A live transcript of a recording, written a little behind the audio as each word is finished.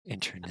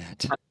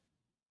Internet.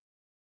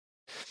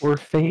 We're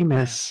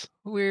famous.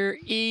 We're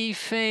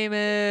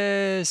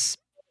famous.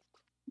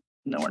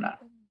 No, we're not.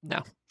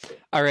 No.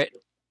 All right.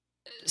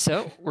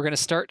 So we're gonna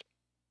start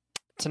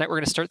tonight. We're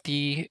gonna start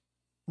the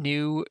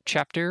new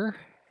chapter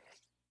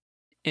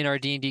in our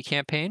D&D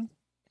campaign.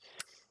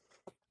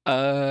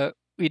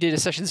 We did a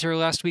session 0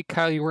 last week.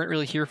 Kyle, you weren't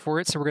really here for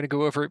it, so we're gonna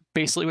go over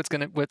basically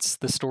what's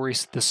the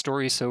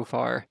story so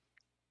far.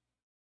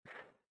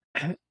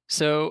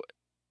 So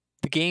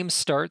the game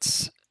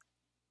starts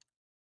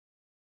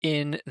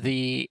in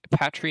the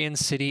Patrian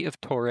city of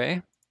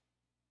Torre,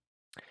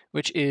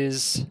 which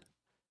is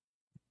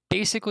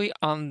basically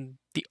on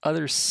the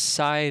other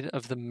side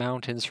of the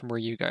mountains from where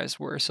you guys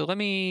were. So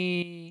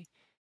I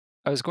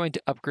was going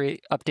to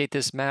update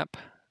this map.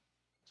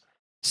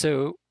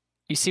 So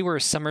you see where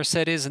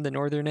Somerset is in the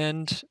northern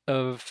end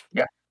of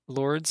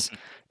Lords,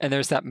 and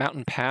there's that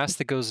mountain pass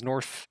that goes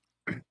north.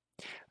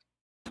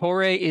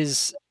 Torre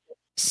is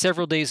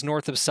several days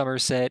north of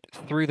Somerset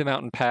through the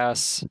mountain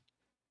pass,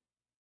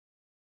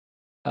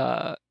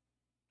 and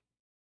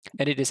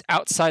it is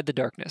outside the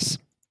darkness.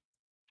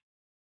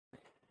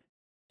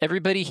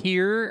 Everybody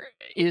here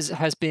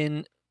has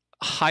been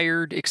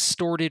hired,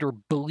 extorted, or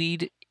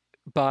bullied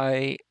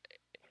by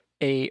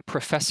a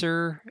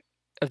professor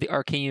of the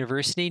Arcane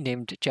University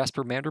named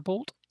Jasper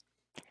Vanderbolt.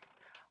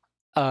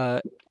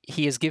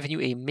 He has given you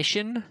a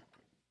mission.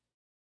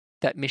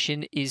 That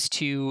mission is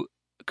to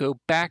go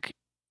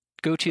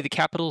to the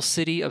capital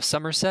city of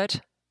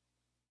Somerset,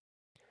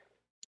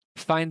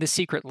 find the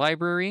secret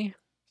library,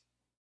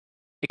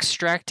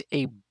 extract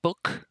a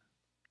book,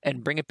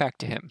 and bring it back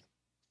to him.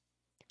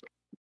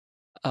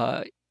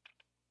 So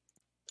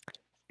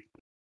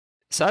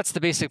that's the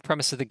basic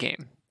premise of the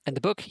game. And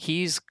the book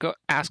he's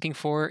asking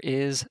for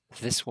is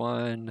this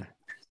one.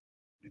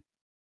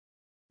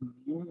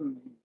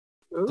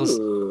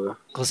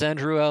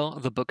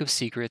 Glazandruel, the Book of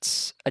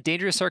Secrets, a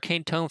dangerous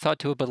arcane tome thought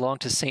to have belonged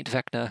to Saint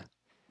Vecna.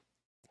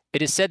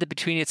 It is said that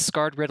between its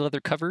scarred red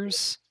leather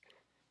covers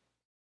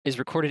is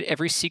recorded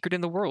every secret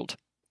in the world.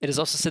 It is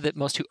also said that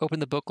most who open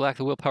the book lack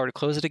the willpower to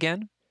close it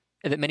again,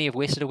 and that many have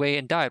wasted away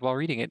and died while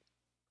reading it.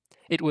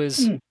 It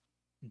was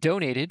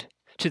donated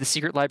to the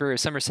Secret Library of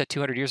Somerset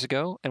 200 years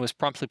ago and was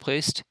promptly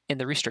placed in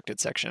the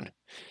restricted section.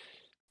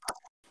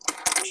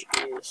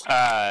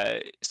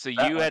 So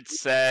you had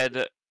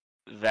said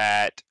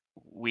that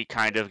we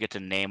kind of get to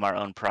name our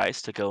own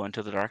price to go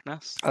into the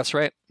darkness? That's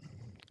right.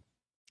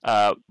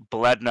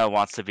 Bledna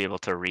wants to be able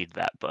to read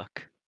that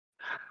book.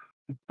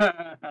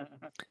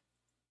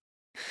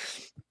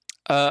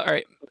 All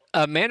right.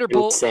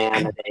 Manderbolt's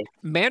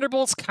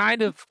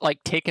kind of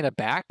like taken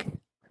aback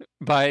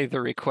by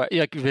the request.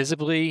 Like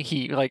visibly,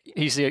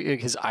 he's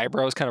his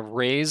eyebrows kind of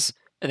raise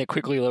and then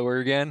quickly lower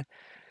again.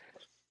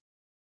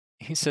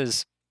 He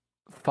says,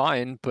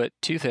 "Fine, but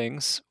two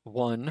things: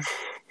 one,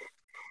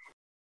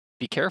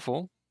 be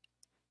careful,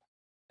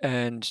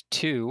 and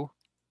two,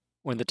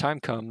 when the time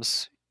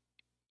comes,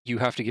 you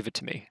have to give it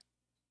to me."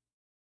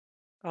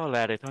 Oh,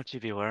 laddie, don't you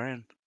be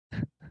worrying.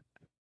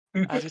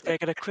 I'll be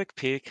taking a quick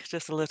peek,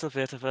 just a little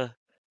bit of a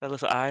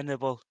little eye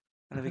nibble,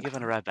 and I'll be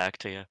giving it right back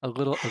to you. A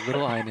little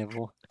eye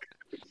nibble.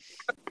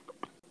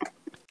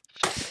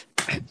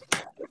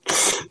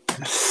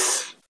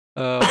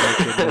 Oh my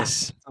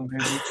goodness!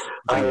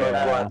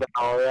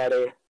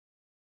 Already.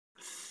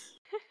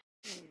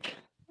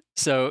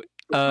 So,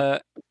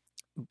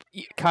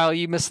 Kyle,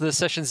 you missed the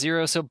session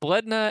 0. So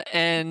Bledna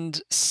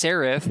and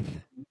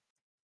Sereth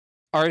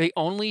are the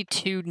only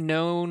two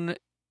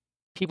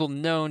people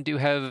known to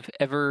have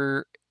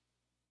ever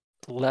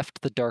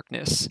left the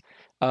darkness.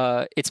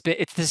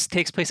 This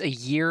takes place a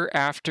year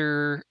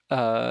after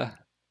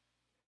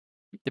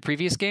the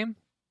previous game.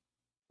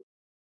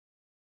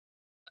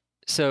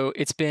 So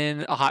it's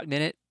been a hot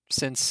minute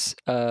since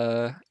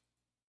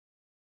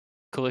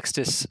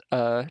Calixtus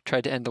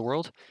tried to end the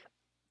world.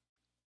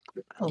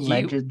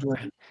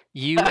 Allegedly.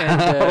 You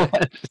and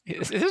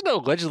there's no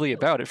allegedly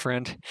about it,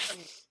 friend.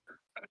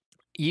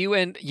 You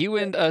and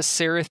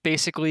Sereth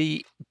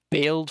basically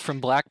bailed from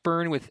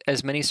Blackburn with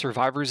as many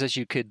survivors as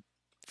you could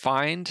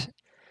find,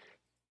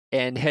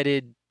 and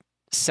headed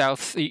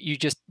south. You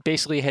just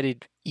basically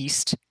headed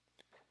east,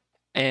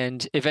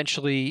 and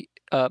eventually,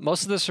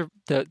 most of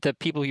the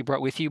people you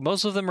brought with you,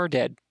 most of them are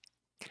dead.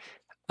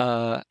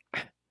 A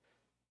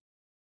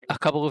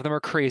couple of them are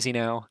crazy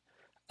now.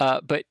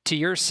 But to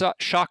your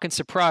shock and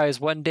surprise,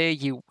 one day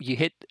you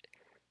hit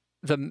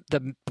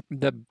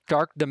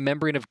the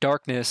membrane of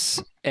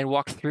darkness and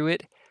walk through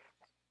it,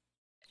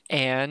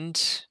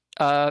 and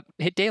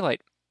hit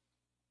daylight.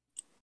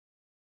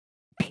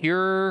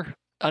 Pure,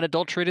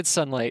 unadulterated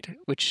sunlight,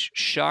 which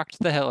shocked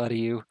the hell out of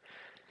you.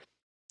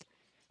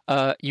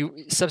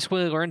 You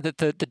subsequently learned that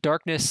the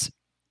darkness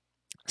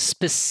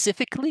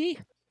specifically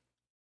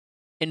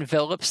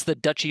envelops the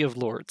Duchy of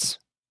Lords.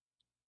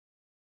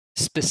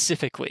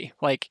 Specifically,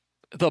 like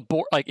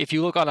if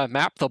you look on a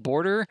map, the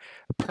border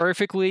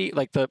perfectly,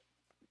 like the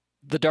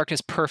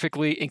darkness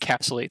perfectly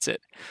encapsulates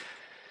it.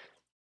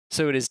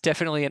 So it is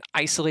definitely an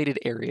isolated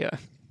area.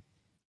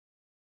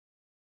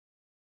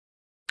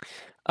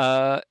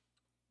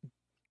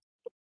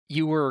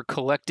 You were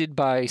collected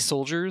by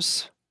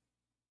soldiers.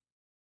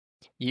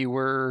 You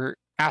were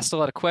asked a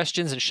lot of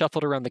questions and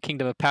shuffled around the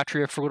kingdom of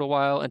Patria for a little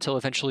while until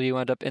eventually you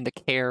end up in the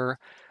care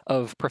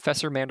of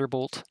Professor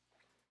Manderbolt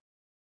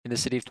in the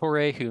city of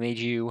Torre, who made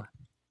you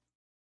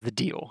the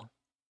deal.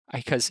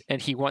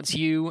 And he wants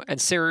you and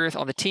Sereth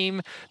on the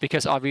team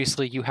because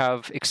obviously you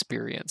have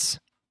experience.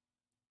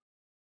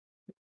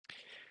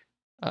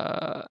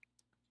 Do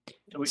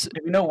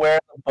we know where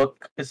the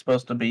book is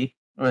supposed to be?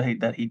 Or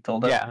that he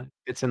told us? Yeah,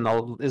 it's in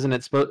the. Isn't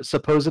it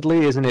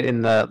supposedly? Isn't it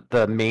in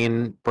the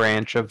main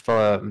branch of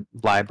the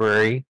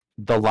library?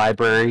 The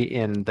library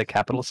in the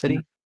capital city.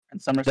 In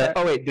Somerset.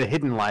 The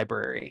hidden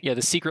library. Yeah,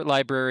 the secret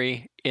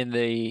library in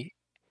the.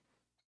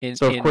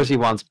 So of course he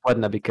wants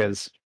Bledna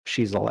because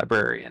she's a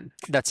librarian.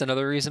 That's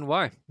another reason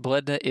why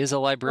Bledna is a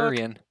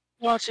librarian.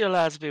 Won't you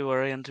lads be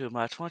worrying too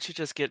much? Won't you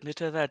just get me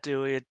to that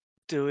Dewey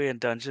and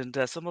Dungeon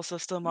decimal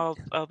system? I'll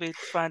be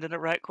finding it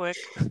right quick.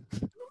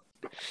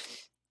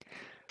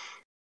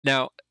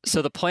 Now,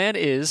 so the plan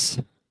is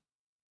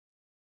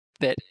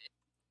that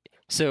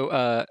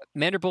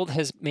Manderbolt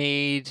has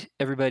made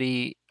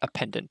everybody a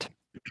pendant.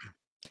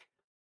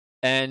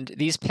 And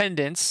these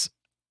pendants,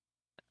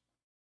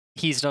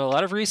 he's done a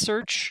lot of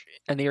research,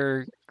 and they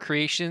are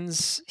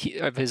creations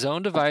of his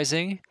own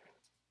devising.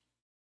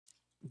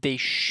 They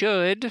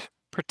should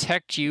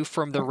protect you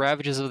from the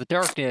ravages of the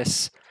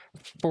darkness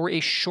for a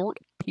short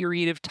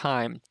period of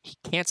time. He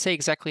can't say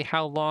exactly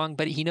how long,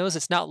 but he knows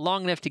it's not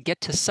long enough to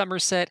get to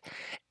Somerset,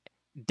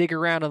 dig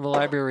around in the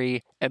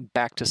library, and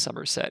back to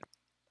Somerset.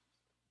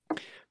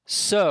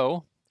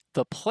 So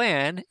the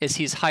plan is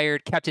he's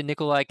hired Captain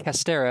Nikolai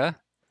Castera,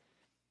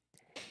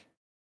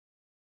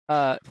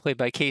 played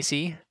by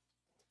Casey,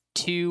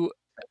 to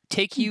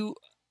take you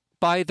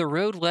by the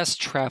road less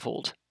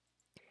traveled.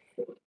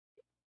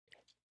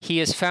 He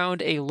has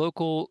found a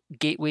local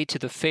gateway to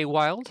the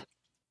Feywild.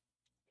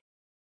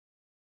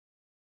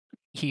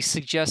 He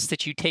suggests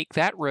that you take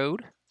that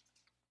road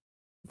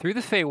through the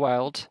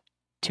Feywild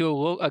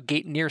to a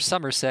gate near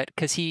Somerset,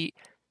 because he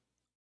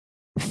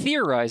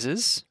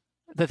theorizes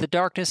that the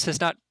darkness has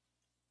not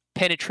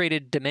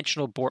penetrated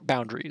dimensional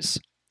boundaries.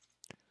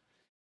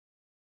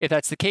 If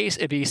that's the case,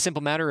 it'd be a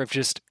simple matter of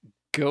just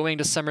going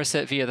to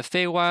Somerset via the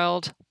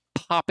Feywild,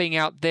 popping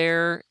out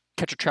there,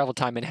 cut your travel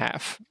time in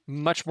half.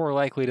 Much more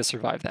likely to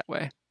survive that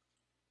way.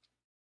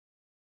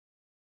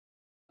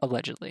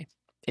 Allegedly,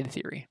 in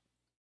theory.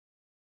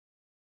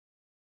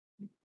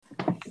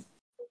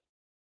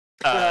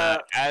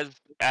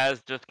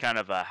 As just kind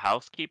of a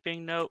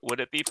housekeeping note,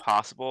 would it be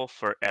possible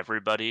for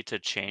everybody to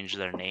change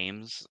their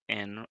names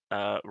in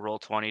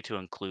Roll20 to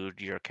include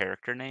your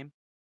character name?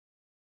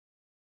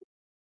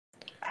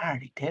 I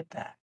already did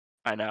that.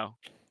 I know.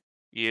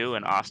 You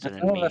and Austin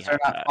and Some me of us have are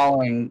not that.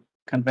 following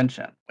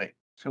convention. Wait,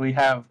 should we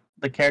have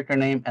the character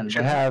name and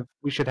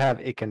We should have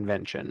a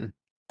convention.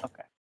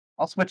 Okay,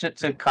 I'll switch it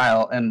to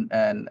Kyle and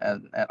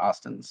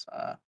Austin's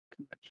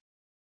convention.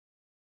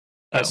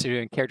 So you're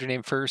doing character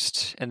name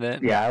first, and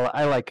then Yeah,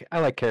 I like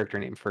character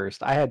name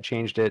first. I had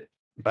changed it,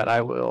 but I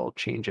will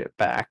change it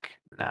back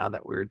now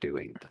that we're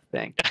doing the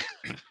thing.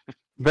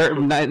 Very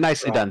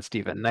nicely done,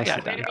 Stephen. Nicely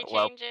Yeah, Where done. do we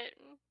well- change it?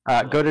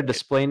 Go to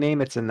display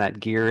name. It's in that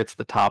gear. It's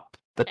the top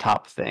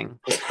thing.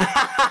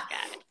 Got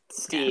it.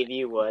 Steve,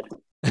 you would.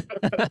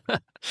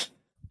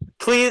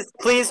 Please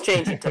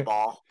change it to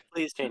ball.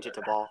 Please change it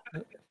to ball.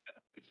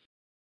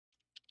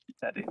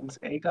 Settings,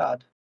 a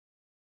god.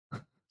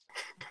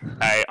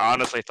 I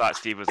honestly thought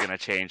Steve was going to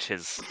change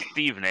his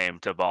Steve name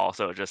to Ball,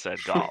 so it just said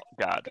God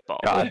Ball.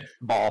 God,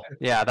 ball.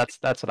 Yeah, that's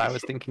what I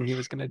was thinking he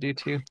was gonna do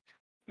too.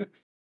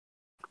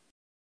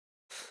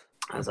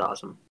 That's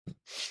awesome.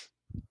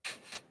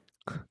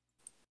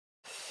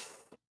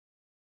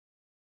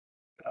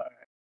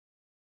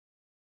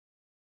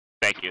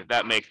 Thank you.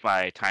 That makes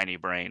my tiny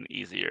brain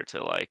easier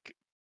to like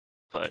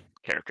put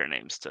character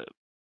names to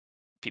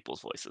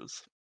people's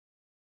voices.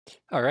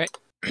 all right.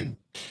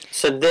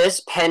 So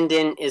this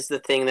pendant is the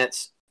thing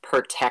that's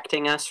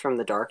protecting us from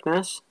the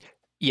darkness?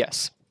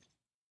 Yes.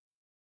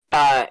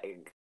 How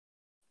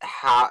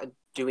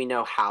do we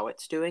know how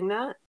it's doing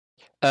that?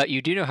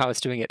 You do know how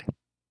it's doing it.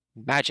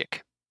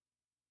 Magic.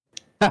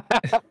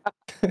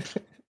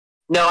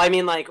 No, I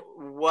mean, like,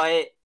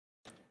 what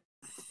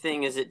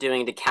thing is it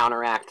doing to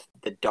counteract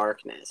the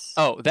darkness?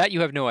 Oh, that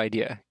you have no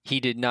idea. He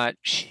did not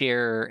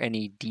share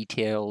any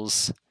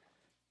details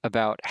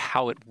about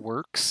how it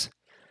works.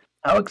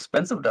 How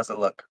expensive does it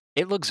look?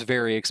 It looks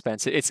very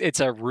expensive. It's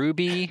a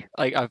ruby,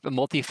 like a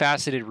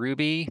multifaceted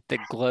ruby that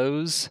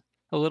glows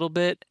a little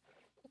bit,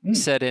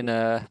 set in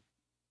a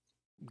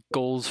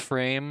gold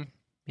frame.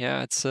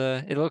 Yeah,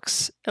 it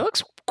looks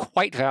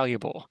quite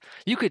valuable.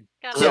 You could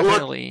Got Does it look-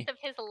 definitely of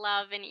his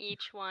love in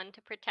each one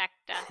to protect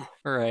us.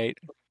 right.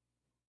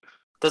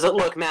 Does it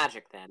look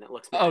magic then? It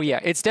looks magic. Oh yeah,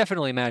 it's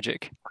definitely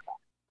magic.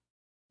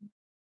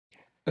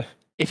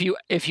 If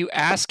you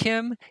ask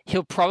him,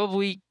 he'll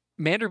probably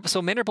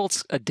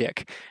Manderbolt's a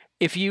dick.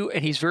 And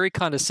he's very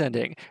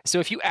condescending. So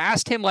if you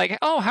asked him like,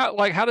 "Oh,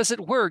 how does it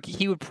work?"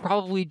 he would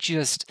probably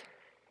just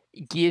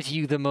give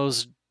you the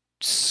most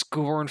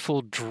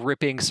scornful,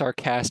 dripping,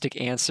 sarcastic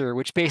answer,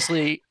 which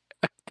basically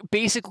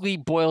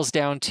boils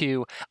down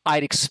to,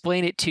 I'd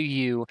explain it to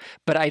you,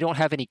 but I don't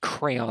have any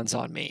crayons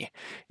on me.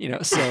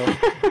 So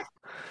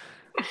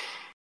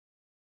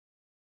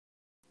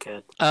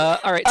Good. all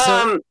right,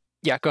 so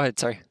yeah, go ahead,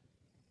 sorry.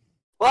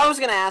 Well, I was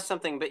gonna ask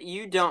something, but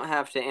you don't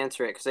have to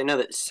answer it because I know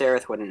that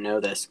Sareth wouldn't know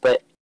this.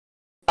 But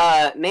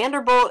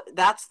Manderbolt,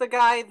 that's the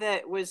guy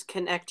that was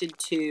connected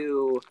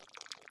to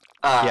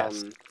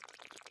Yes.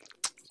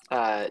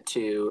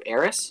 To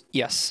Eris?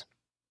 Yes.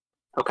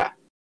 Okay.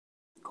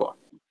 Cool.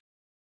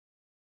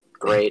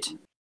 Great.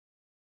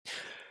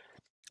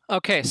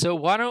 Okay, so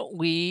why don't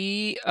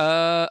we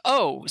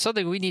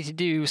something we need to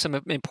do, some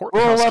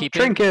important Roll up housekeeping.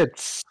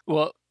 trinkets.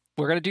 Well,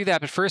 we're gonna do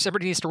that, but first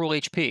everybody needs to roll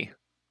HP.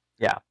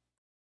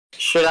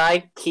 Should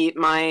I keep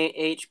my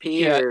HP?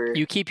 Yeah, or...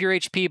 you keep your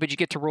HP, but you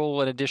get to roll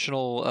an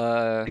additional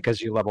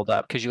Because you leveled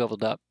up. because you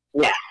leveled up.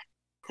 Yeah,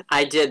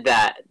 I did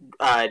that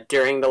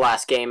during the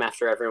last game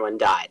after everyone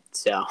died.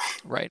 So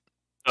Right.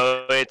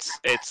 So it's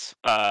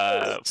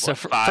So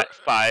what,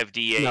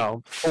 5d8.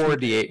 No,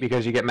 4d8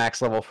 because you get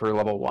max level for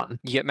level 1.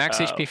 You get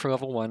max Oh. HP for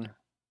level 1.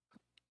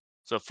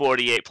 So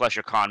 48 plus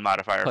your con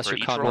modifier Plus for your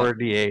each con roll.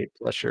 4d8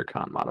 plus your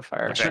con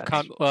modifier. Plus your Okay.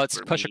 con, well, it's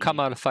For plus your con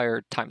me-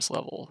 modifier times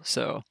level.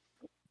 So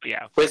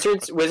Yeah.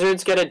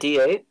 wizards get a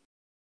D8.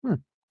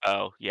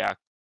 Oh yeah.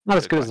 Not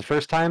as Good good as the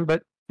first time,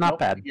 but not Nope,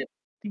 bad. you get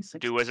D6.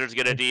 Do wizards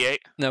get a d8?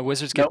 no,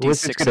 wizards get Nope.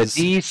 Wizards get a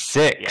D6s.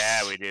 d6.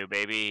 Yeah, we do,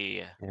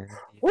 baby.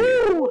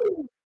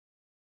 Woo!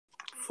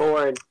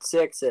 4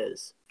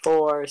 6s.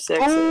 4 6s.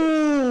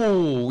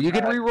 Oh, you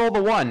can re-roll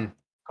the 1.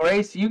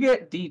 Grace, you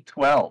get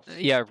D12.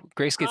 Yeah,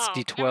 Grace gets Oh,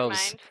 never D12s,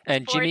 mind.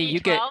 and Four Jimmy,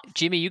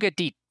 you get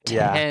D10s,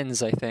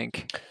 Yeah. I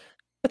think.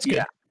 That's good.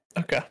 Yeah.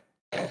 Okay.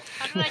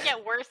 How did I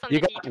get worse on You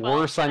the got D12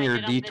 worse than on I your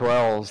did on the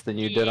d12s than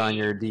you did on D8?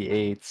 your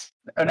d8s.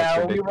 Oh, now That's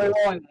are we ridiculous.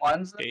 rolling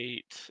ones? Then?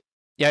 8.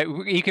 Yeah,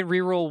 you can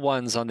re-roll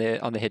ones on the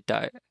hit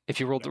die. If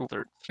you roll the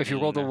 13.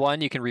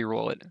 1, you can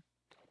re-roll it.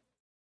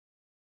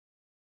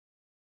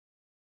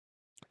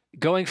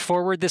 Going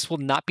forward, this will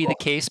not be the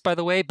case, by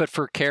the way. But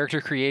for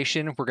character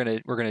creation, we're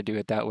gonna do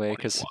it that way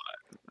because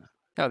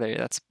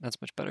that's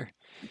much better.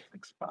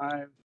 6,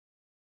 5.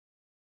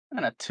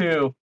 And a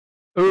 2.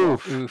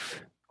 Oof.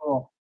 Oof.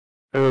 Cool.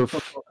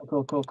 Oof.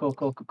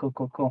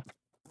 Cool.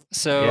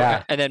 So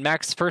Yeah. and then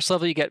first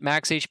level you get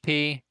max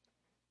HP.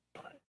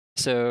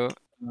 So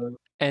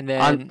and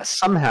then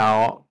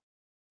Somehow,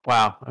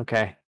 wow.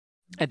 Okay.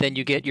 and then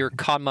you get your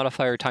con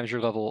modifier times your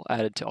level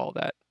added to all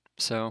that.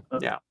 So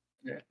Yeah.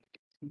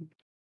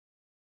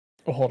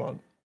 Well, hold on.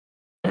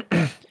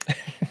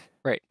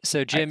 right.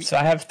 So Jim, So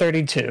I have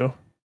 32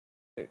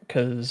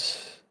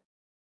 because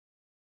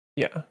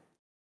yeah,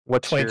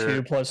 What's 22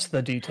 your... plus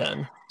the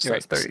D10, so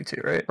Right. that's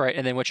 32, right? right,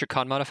 and then what's your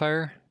con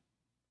modifier?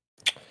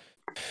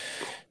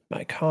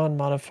 My con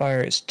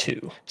modifier is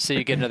 2, So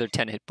you get another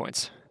 10 hit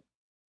points.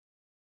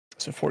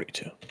 so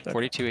 42. Okay.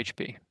 42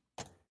 HP.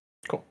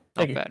 Cool.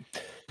 Not Thank you. bad.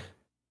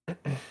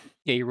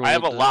 Yeah, you rolled. I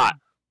have a lot.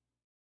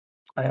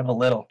 I have a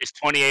little. Is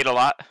 28 a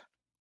lot?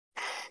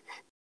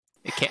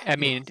 It can't. I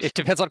mean, it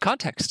depends on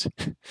context.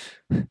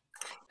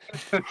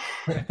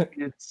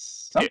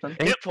 It's something.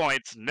 Hit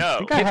points, no.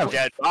 think I have-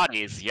 Dead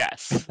bodies,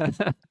 yes.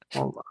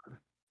 Hold on.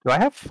 Do I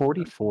have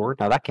 44?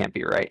 No, that can't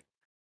be right.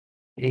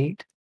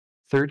 8,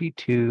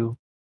 32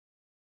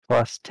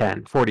 plus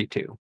 10.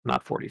 42,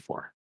 not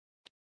 44.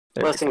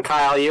 There we Listen, go.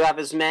 Kyle, you have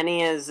as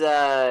many as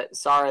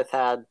Sareth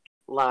had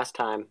last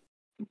time.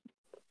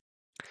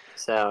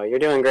 So you're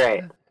doing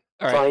great. All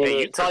That's all right. you Hey, need.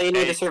 you That's all you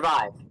need to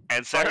survive. And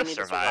all Sarah you need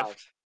to survive.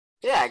 survived.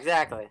 Yeah,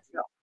 exactly.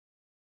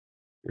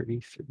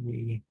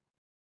 33.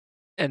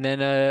 And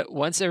then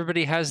once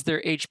everybody has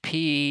their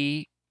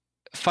HP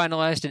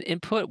finalized and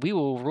input, we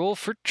will roll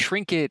for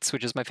trinkets,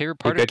 which is my favorite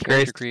part of good,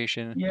 character Grace?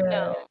 creation. Yeah.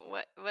 No,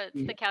 what's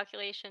the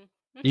calculation?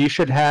 You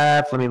should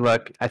have, let me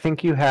look. I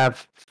think you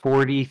have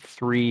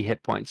 43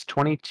 hit points.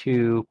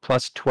 22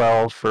 plus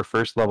 12 for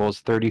first level is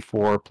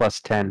 34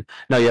 plus 10.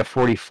 No, you have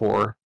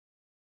 44.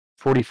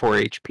 44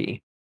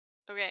 HP.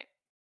 Okay,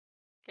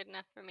 good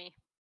enough for me.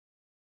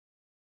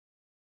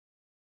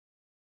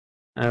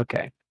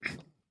 Okay.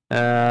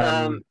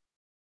 Um,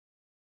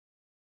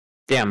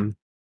 Damn.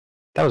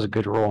 That was a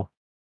good roll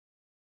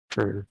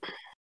for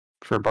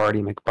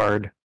Bardy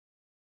McBard.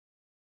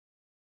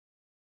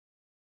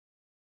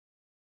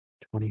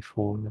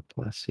 24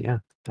 plus, yeah,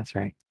 that's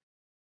right.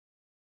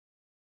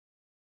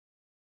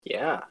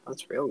 Yeah,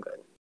 that's real good.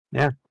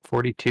 Yeah,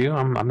 42.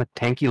 I'm a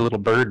tanky little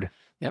bird.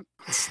 Yep,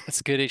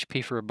 that's good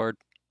HP for a bard.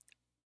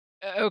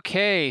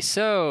 Okay,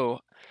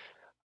 so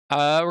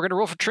we're gonna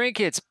roll for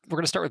trinkets. We're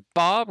gonna start with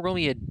Bob. Roll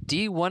me a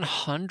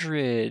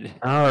D100.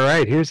 All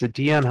right, here's a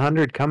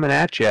D100 coming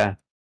at you.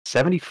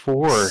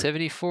 74.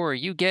 74.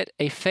 You get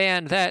a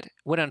fan that,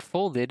 when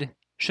unfolded,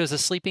 shows a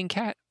sleeping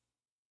cat.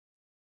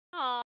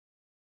 Oh,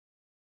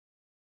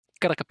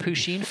 Got like a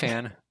Pusheen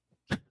fan.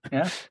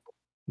 Yeah.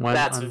 When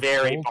That's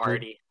very unfolded,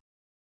 Barty.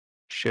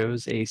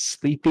 shows a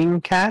sleeping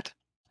cat.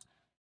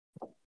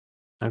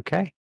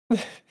 Okay.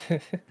 Is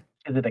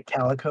it a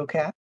calico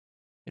cat?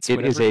 It's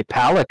It is whatever. a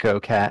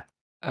Palico cat.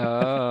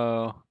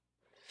 Oh.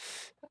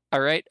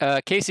 All right.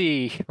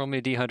 Casey, roll me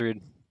a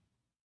D100.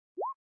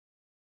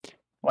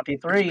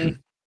 23.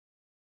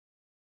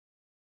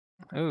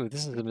 Oh,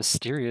 this is a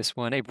mysterious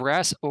one. A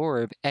brass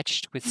orb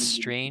etched with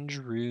strange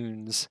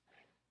runes.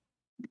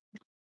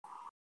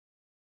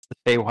 The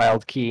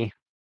Feywild key.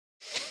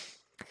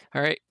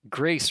 All right.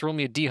 Grace, roll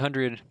me a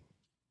D100.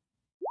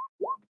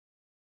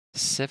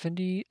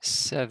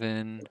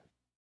 77.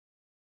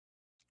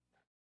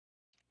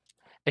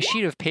 A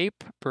sheet of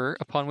paper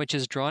upon which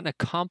is drawn a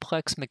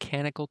complex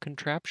mechanical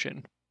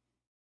contraption.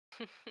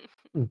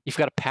 You've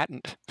got a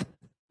patent.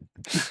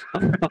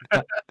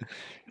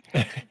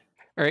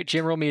 All right,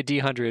 Jim, roll me a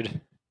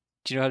D100.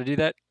 Do you know how to do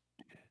that?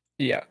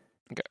 Yeah.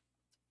 Okay.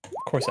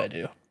 Of course I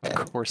do.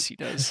 Of course he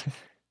does.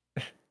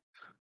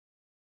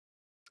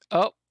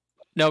 Oh,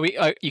 no,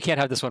 you can't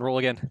have this one. Roll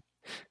again.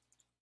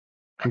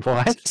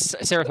 What?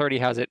 Sarah already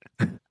has it.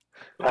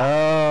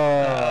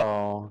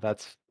 Oh,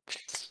 that's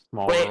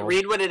small. Wait, world.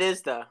 read what it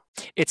is though.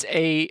 It's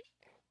a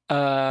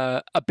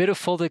bit of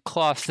folded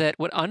cloth that,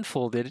 when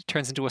unfolded,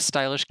 turns into a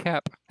stylish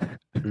cap.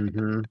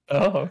 Mhm.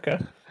 Oh, okay.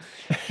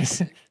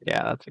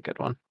 Yeah, that's a good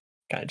one.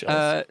 Kind of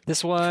jealous.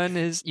 This one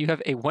is, you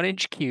have a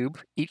 1-inch cube,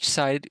 each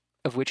side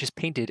of which is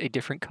painted a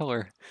different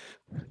color.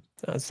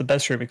 That's the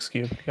best Rubik's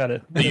cube. Got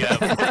it. You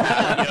have,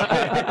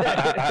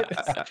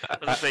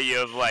 let's say you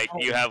have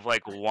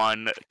like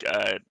one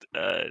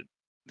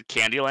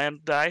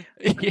Candyland die.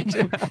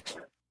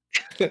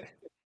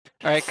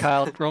 All right,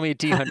 Kyle, roll me a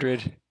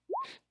D100.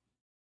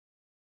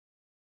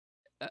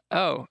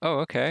 Oh,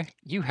 okay.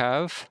 You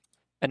have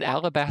an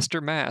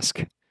alabaster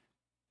mask.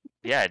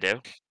 Yeah, I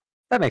do.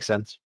 That makes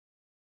sense.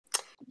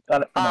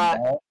 Got it from a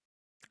ball.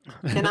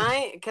 Can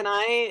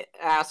I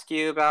ask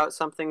you about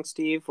something,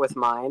 Steve, with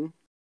mine?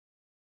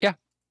 Yeah.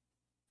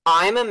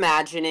 I'm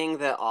imagining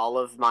that all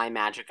of my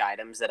magic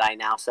items that I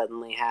now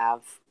suddenly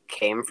have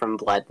came from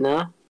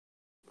Bledna.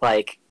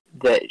 Like,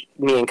 that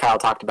me and Kyle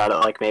talked about it,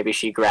 like maybe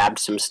she grabbed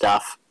some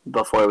stuff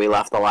before we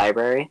left the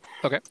library.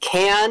 Okay.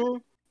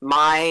 Can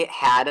my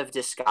hat of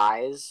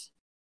disguise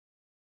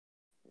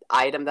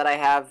item that I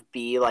have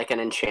be like an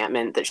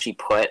enchantment that she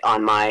put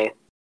on my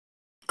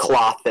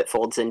cloth that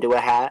folds into a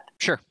hat?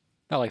 Sure,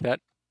 I like that.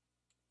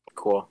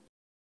 Cool.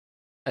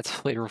 That's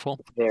flavorful.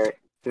 Very,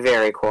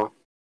 very cool.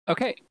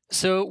 Okay,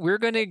 so we're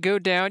going to go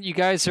down. You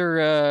guys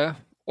are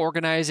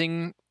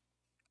organizing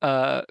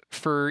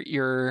for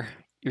your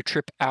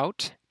trip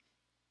out.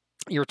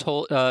 You're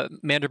told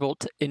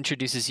Manderbolt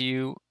introduces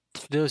you,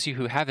 to those of you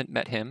who haven't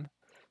met him,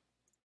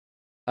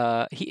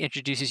 he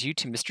introduces you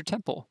to Mr.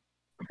 Temple.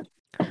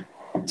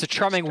 It's a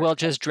charming,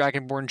 well-dressed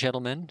dragonborn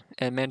gentleman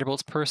and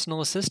Manderbolt's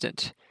personal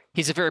assistant.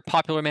 He's a very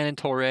popular man in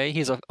Torre.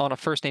 He's on a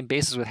first-name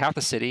basis with half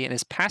the city and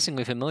is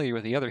passingly familiar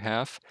with the other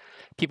half.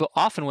 People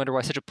often wonder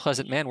why such a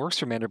pleasant man works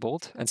for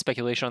Manderbolt, and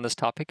speculation on this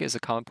topic is a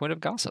common point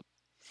of gossip.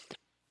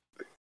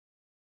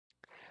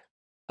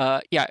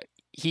 Yeah,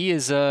 he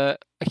is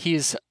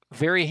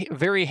very,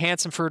 very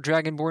handsome for a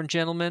dragonborn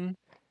gentleman.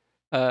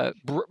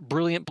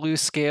 Brilliant blue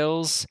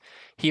scales.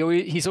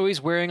 He's always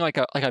wearing like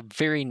a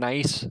very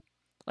nice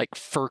like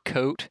fur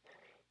coat,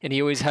 and he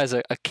always has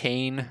a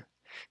cane.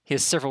 He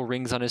has several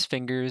rings on his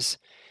fingers.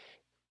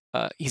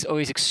 He's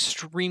always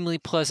extremely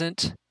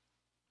pleasant.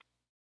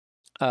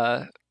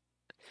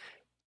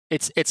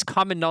 It's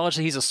common knowledge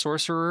that he's a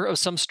sorcerer of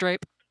some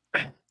stripe,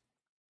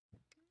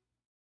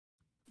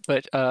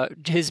 but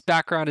his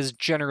background is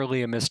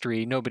generally a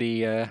mystery.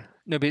 Nobody's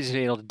been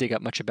able to dig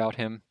up much about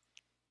him.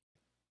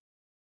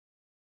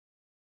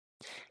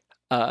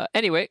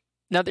 Anyway,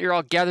 now that you're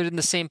all gathered in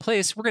the same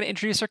place, we're going to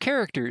introduce our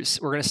characters.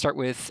 We're going to start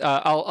with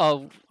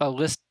I'll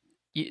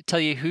tell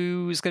you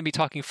who's going to be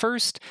talking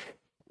first,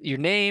 your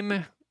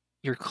name,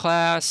 your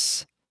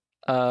class,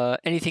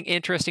 anything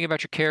interesting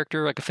about your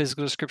character, like a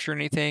physical description or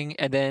anything,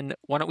 and then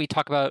why don't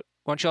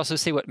you also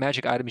say what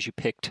magic items you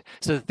picked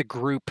so that the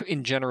group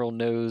in general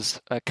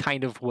knows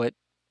kind of what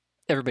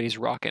everybody's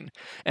rocking.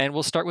 And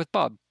we'll start with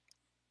Bob.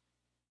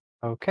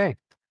 Okay.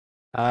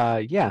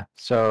 Yeah.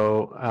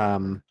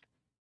 So,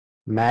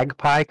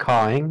 Magpie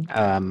Cawing.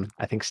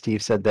 I think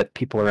Steve said that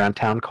people around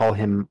town call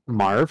him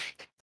Marv.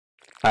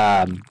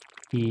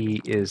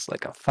 He is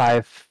like a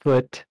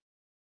 5-foot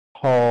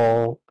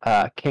tall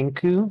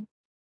Kenku.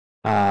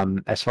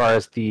 As far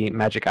as the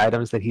magic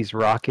items that he's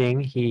rocking,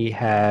 he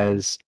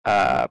has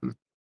a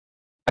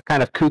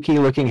kind of kooky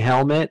looking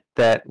helmet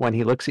that when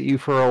he looks at you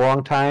for a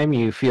long time,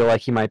 you feel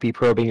like he might be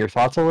probing your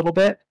thoughts a little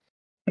bit.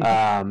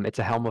 It's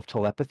a helm of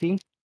telepathy.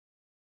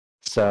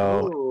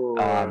 So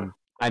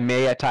I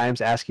may at times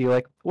ask you,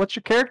 like, what's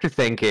your character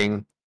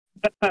thinking?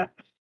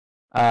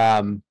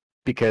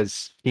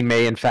 Because he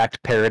may in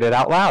fact parrot it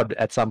out loud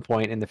at some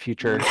point in the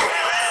future.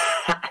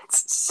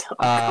 That's so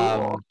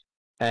cool.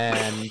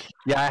 And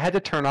yeah, I had to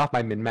turn off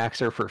my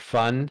min-maxer for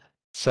fun.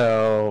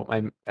 So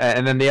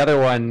and then the other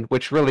one,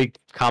 which really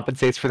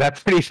compensates for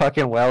that pretty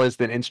fucking well, is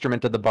the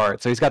Instrument of the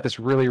Bard. So he's got this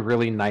really,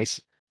 really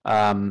nice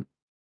the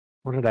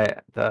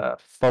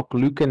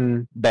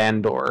Folkluken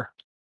Bandor,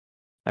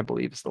 I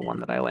believe is the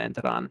one that I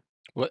landed on.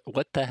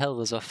 What the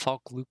hell is a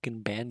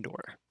Falkluken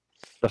Bandor?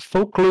 The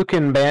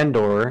Folkluken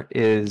Bandor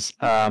is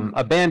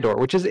a bandor,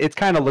 which is it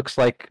kind of looks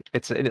like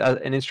it's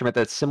an instrument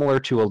that's similar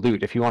to a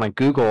lute. If you want to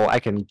Google, I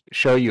can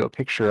show you a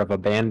picture of a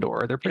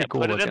bandor. They're pretty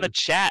cool Put it looking. in the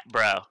chat,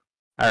 bro.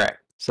 All right,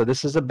 so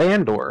this is a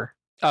bandor.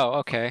 Oh,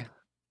 okay.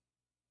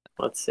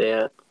 Let's see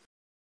it.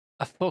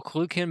 A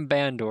Falkluken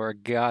Bandor,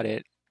 got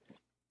it.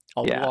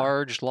 A Yeah.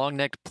 large,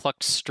 long-necked,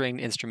 plucked stringed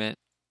instrument.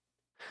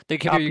 They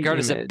can be Copy regarded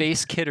as a image.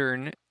 bass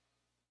kittern,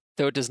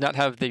 though it does not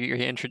have the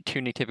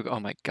tuning typical. Oh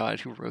my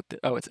god, who wrote this?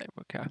 Oh, it's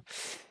okay.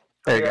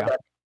 There you go.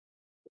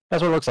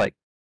 That's what it looks like.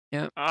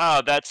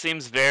 Oh, that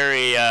seems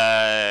very.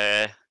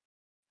 I'm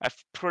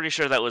pretty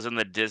sure that was in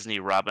the Disney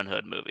Robin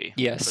Hood movie.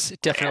 Yes,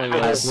 it definitely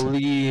I was.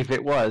 believe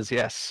it was.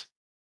 Yes.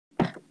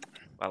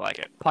 I like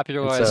it.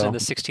 Popularized so- in the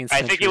 16th I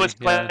century. think it was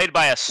yeah. played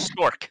by a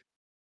stork.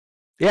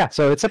 Yeah,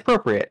 so it's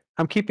appropriate.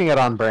 I'm keeping it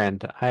on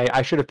brand.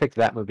 I should have picked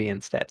that movie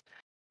instead,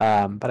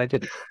 but I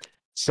didn't.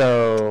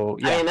 So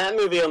I yeah, mean, that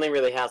movie only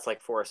really has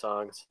like 4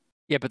 songs.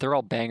 Yeah, but they're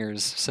all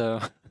bangers, so.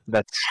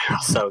 that's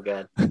So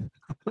good.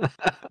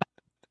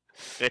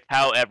 It's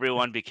how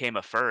everyone became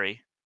a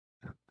furry.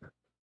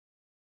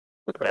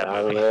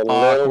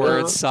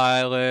 Awkward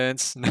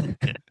silence.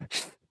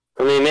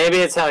 I mean, maybe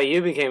it's how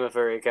you became a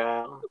furry,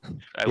 Kyle.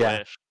 I Yeah.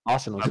 wish.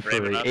 Austin was Not a brave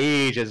furry enough.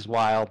 ages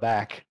while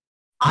back.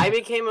 I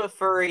became a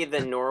furry the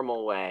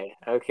normal way,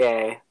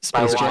 okay?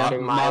 Space by Jam?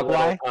 watching My Little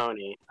Mogwai?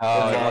 Pony.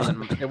 Oh,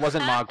 Okay. it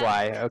wasn't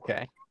Mogwai.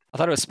 Okay. I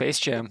thought it was Space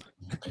Jam.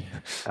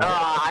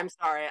 I'm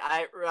sorry.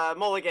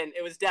 Mulligan,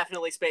 it was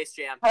definitely Space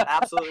Jam.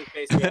 Absolutely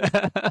Space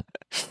Jam.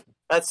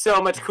 That's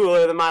so much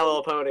cooler than My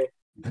Little Pony.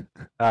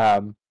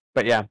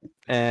 But yeah,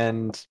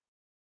 and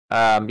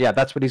yeah,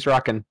 that's what he's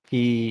rocking.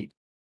 He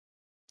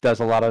does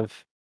a lot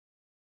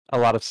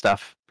of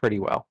stuff pretty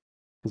well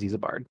because he's a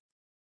bard.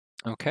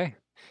 Okay.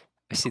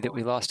 I see that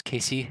we lost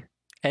Casey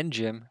and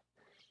Jim.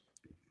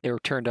 They were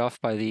turned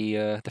off by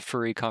the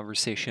furry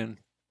conversation.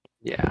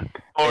 Yeah.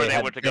 Or they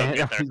went to go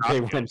get their they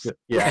went costumes. to-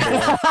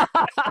 yeah.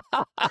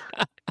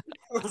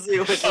 Let's see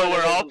which Oh, one we're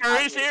it all is.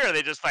 furries here? Or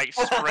they just like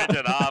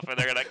sprinted off and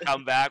they're gonna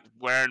come back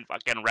wearing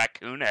fucking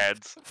raccoon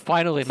heads.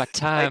 Finally, my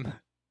time.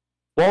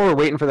 While we're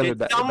waiting for them to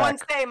Did be someone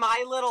back, say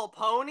My Little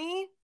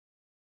Pony?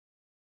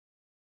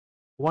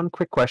 one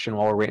quick question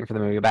while we're waiting for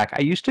them to get back.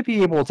 I used to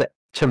be able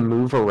to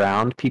move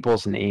around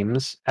people's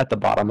names at the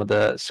bottom of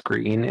the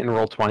screen in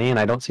Roll20, and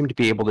I don't seem to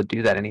be able to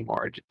do that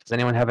anymore. Does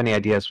anyone have any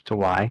ideas to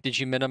why? Did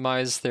you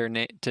minimize their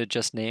name to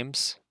just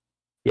names?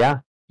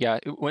 Yeah, Yeah,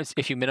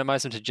 if you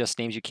minimize them to just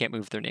names, you can't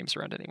move their names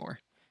around anymore.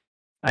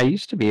 I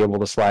used to be able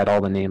to slide all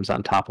the names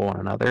on top of one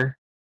another.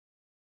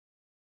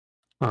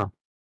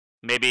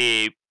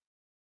 Maybe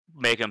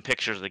make them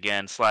pictures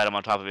again, slide them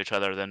on top of each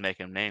other, then make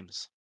them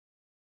names.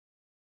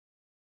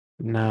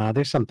 No,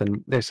 there's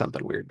something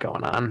weird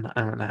going on.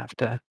 I'm gonna have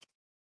to.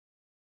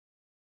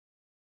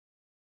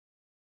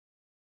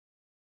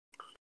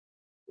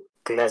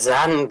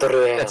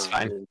 Glazandria. That's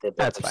fine. The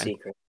That's Book of fine.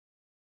 Secrets.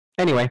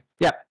 Anyway,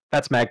 yeah,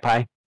 that's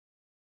Magpie.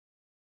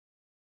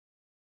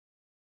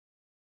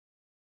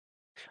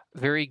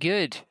 Very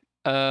good.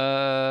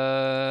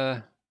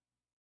 We're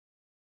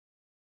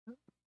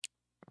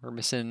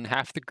missing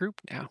half the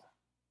group now.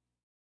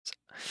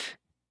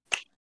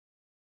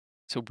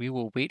 So we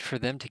will wait for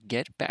them to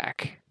get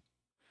back.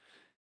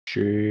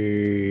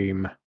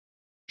 Shame.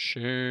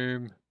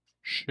 Shame.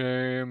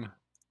 Shame.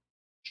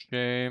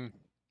 Shame.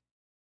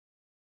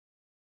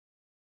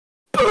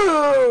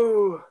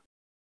 Boo!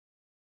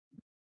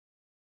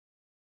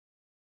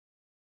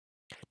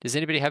 Does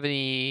anybody have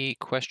any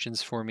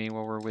questions for me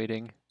while we're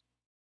waiting?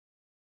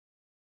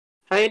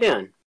 How you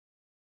doing?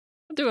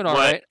 I'm doing all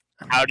What? right.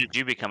 How did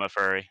you become a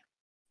furry?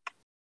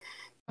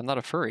 I'm not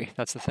a furry.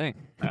 That's the thing.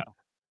 Oh.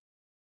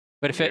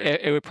 But if Weird.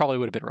 it would probably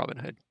would have been Robin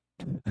Hood.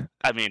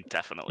 I mean,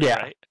 definitely, Yeah.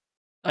 right?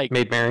 Like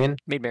Maid Marian.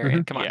 Maid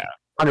Marian. Come on. Yeah.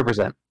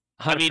 100%.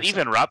 I mean, 100%.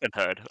 even Robin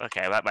Hood.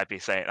 Okay, that might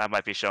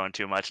be showing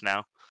too much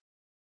now.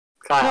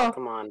 Kyle, No.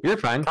 come on. You're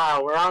fine.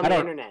 Kyle, we're on I the don't.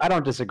 internet. I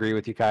don't disagree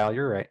with you, Kyle.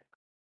 You're right.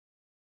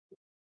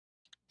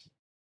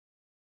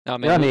 Oh,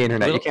 man, You're on the Li-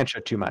 internet. Little, You can't show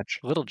too much.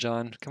 Little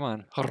John, come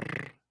on.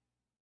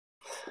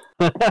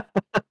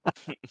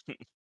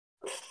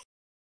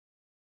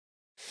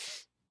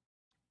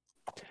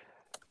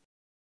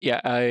 Yeah,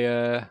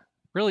 I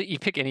really you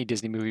pick any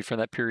Disney movie from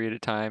that period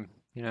of time,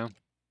 you know.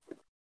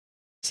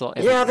 So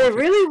Yeah, they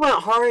really went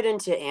hard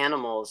into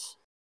animals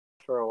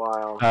for a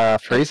while.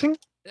 Phrasing?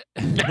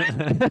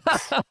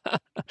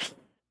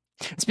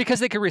 It's because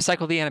they could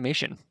recycle the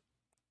animation.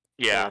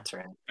 Yeah, That's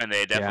right. and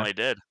they definitely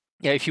did.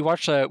 Yeah, if you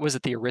watch, was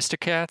it the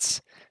Aristocats?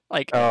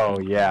 Like Oh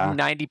yeah.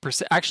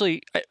 90%.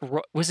 Actually,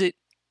 was it?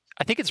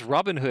 I think it's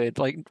Robin Hood.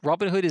 Like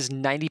Robin Hood is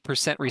 90%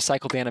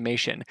 recycled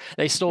animation.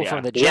 They stole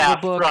from the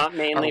Jungle Book,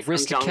 mainly from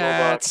Jungle Book.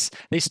 Aristocats.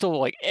 They stole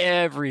like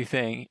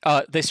everything.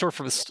 They stole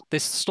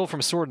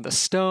from Sword in the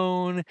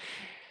Stone.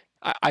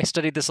 I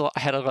studied this a lot.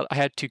 I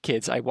had 2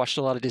 kids. I watched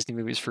a lot of Disney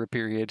movies for a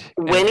period.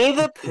 Winnie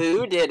the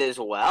Pooh did as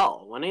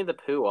well. Winnie the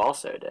Pooh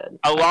also did.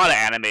 A lot of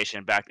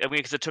animation back. I mean,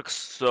 because it took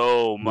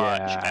so much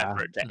Yeah.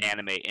 effort to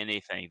animate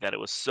anything that it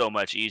was so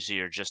much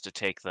easier just to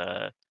take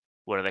the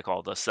what are they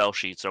called, the cell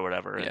sheets or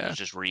whatever, Yeah. and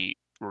just re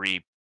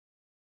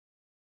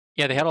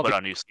Yeah, they had all put the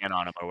on new skin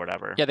on them or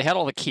whatever. they had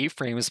all the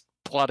keyframes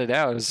plotted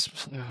out. It was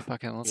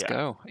fucking let's Yeah.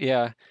 go.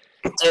 Yeah.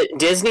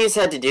 Disney's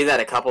had to do that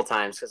a couple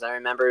times because I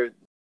remember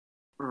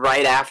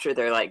right after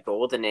their like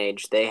golden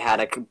age, they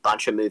had a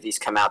bunch of movies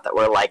come out that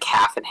were like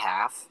half and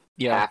half,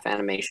 Yeah. half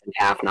animation,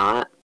 half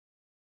not.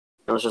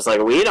 It was just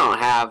like we don't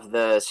have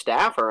the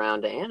staff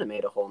around to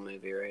animate a whole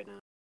movie right now.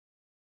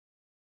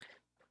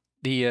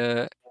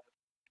 The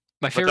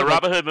my But favorite the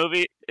Robin Hood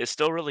movie is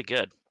still really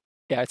good.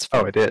 yeah, it's Oh,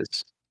 fun. it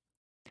is.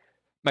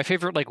 My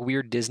favorite like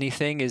weird Disney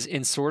thing is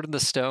in Sword in the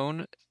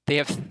Stone, they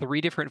have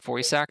 3 different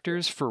voice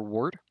actors for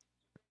Wart.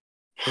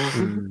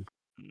 Mm.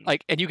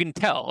 Like, and you can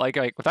tell, like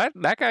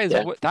that guy's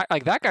Yeah.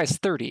 that guy's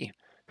 30.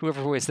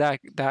 Whoever voiced that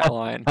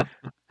line,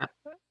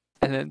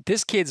 and then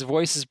this kid's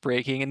voice is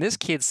breaking, and this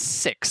kid's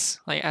 6.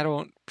 Like,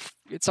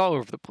 it's all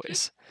over the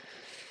place.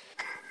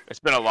 It's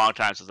been a long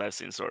time since I've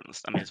seen Sword in the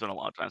Stone. I mean, it's been a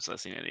long time since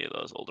I've seen any of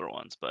those older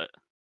ones, but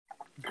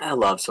I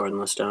love Sword in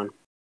the Stone.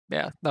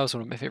 Yeah, that was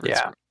one of my favorites.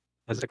 Yeah.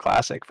 That's a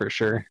classic for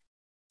sure.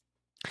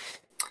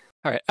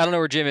 All right, I don't know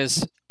where Jim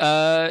is.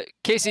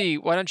 Casey,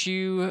 why don't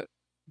you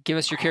give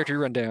us your character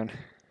rundown?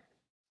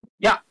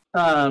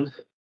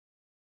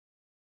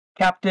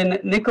 Captain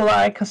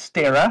Nikolai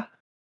Costera.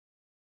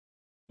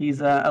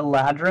 He's a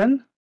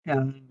Ladrin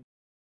and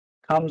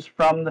comes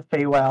from the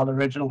Feywild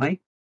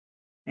originally.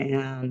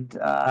 And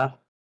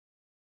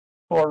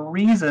for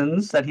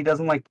reasons that he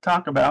doesn't like to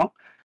talk about,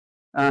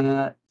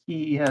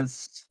 he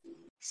has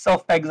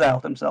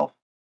self-exiled himself.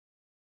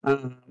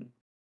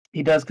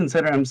 He does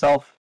consider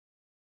himself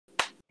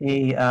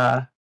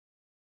a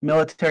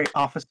military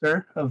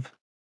officer of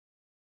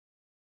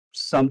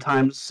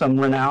sometimes some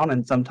renown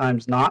and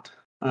sometimes not.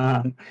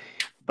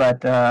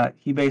 But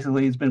he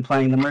basically has been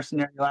playing the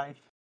mercenary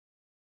life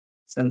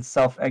since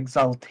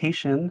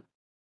self-exaltation.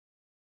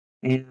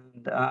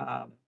 And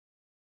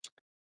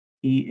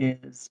he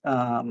is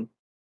an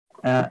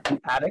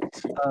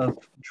addict of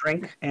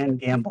drink and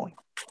gambling.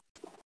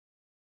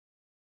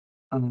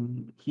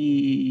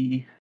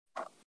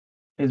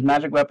 His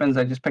magic weapons,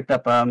 I just picked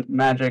up a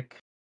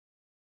magic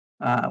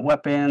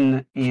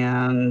weapon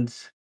and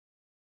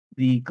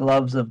the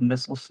gloves of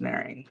missile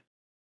snaring.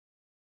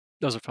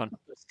 Those are fun.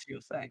 Those 2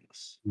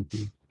 things.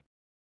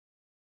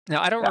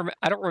 Now, I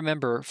don't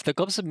remember if the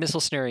gloves of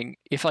missile snaring.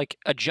 If like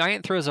a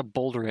giant throws a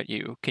boulder at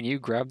you, can you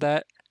grab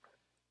that?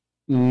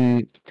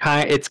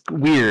 It's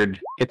weird.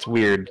 It's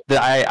weird.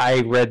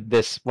 I read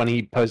this when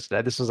he posted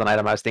that. This was an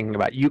item I was thinking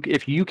about.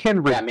 If you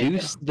can Yeah, me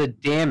reduce the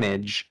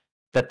damage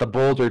that the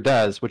boulder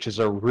does, which is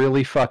a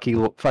really fucking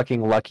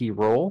lucky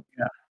roll,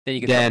 Then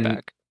you can throw it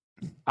back.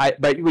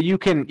 but you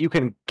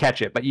can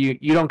catch it, but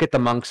you don't get the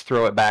monk's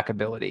throw it back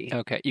ability.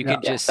 Okay, you Yeah.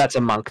 can just. That's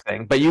a monk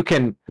thing, but you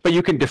can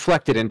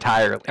deflect it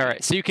entirely. All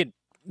right, so you could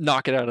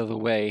knock it out of the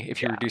way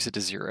if you Yeah. reduce it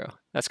to 0.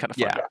 That's kind of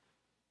fun. Yeah.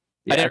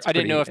 I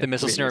didn't know if the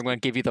missile pretty snaring easy. one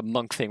gave you the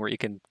monk thing where you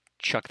can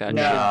chuck that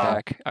No. shit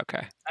back.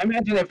 Okay. I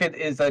imagine if it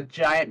is a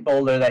giant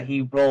boulder that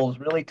he rolls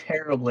really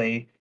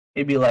terribly,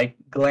 he'd be like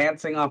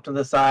glancing off to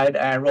the side,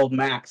 and I rolled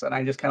max, and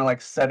I just kind of like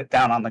set it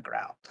down on the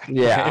ground.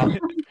 Yeah,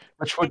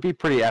 which would be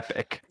pretty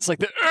epic. It's like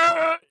the.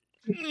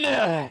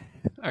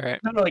 All right,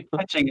 Not really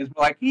catching, it's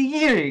more like,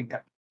 here you go.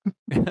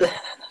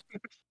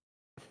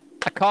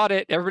 I caught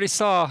it. Everybody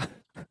saw.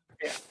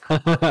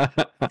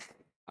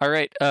 All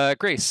right,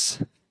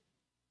 Grace.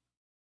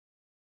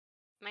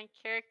 My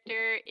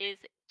character is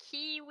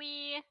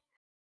Kiwi,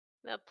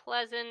 the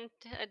pleasant,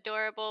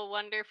 adorable,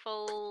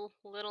 wonderful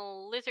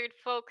little lizard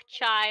folk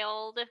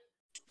child.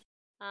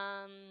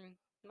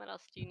 What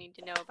else do you need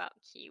to know about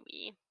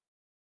Kiwi?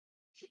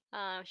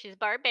 She's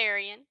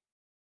barbarian.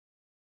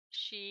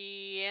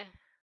 She,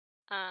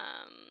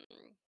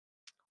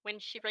 when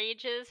she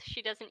rages,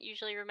 she doesn't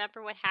usually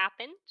remember what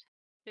happened.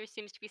 There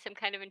seems to be some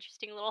kind of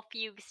interesting little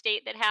fugue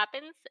state that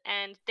happens,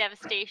 and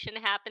devastation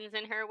happens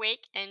in her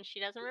wake, and she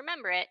doesn't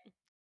remember it.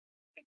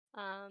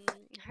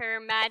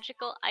 Her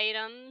magical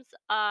items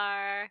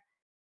are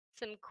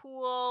some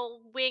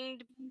cool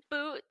winged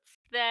boots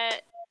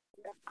that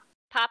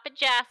Papa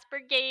Jasper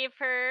gave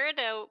her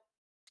to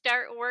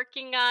start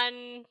working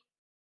on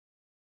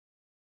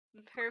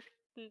her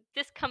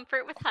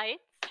discomfort with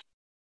heights,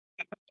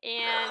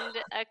 and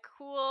a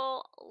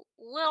cool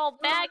little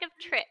bag of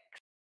tricks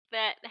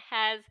that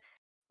has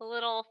a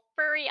little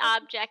furry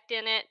object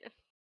in it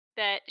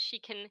that she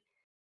can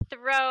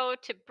throw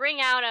to bring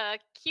out a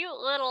cute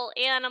little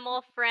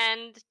animal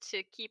friend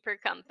to keep her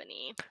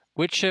company.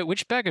 Which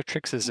bag of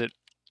tricks is it?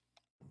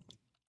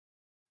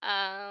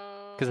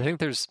 Because I think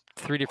there's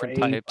 3 different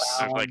Great. types.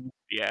 There's like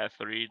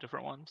 3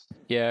 different ones.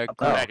 Yeah, Oh.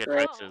 Bag of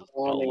tricks is a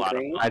Oh, lot of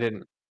green. fun. I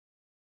didn't.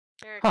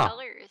 there are Huh.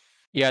 colors.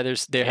 yeah. They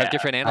have Yeah,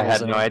 different I animals.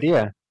 had in no them.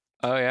 idea.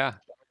 Oh yeah.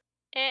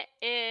 It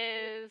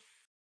is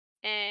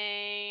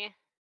a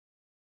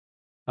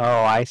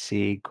Oh, I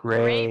see.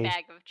 Gray Gray.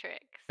 bag of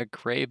tricks. A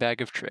gray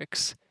bag of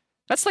tricks.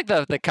 That's like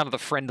the kind of the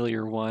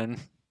friendlier one.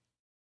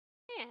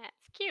 Yeah,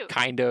 it's cute.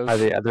 Kind of. Are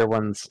the other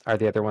ones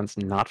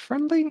not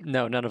friendly?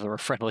 No, none of them are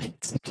friendly.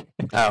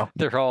 Oh.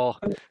 They're all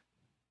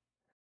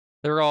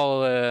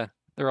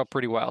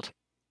pretty wild.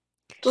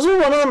 Doesn't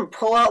one of them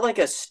pull out like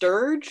a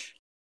sturge?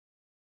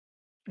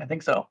 I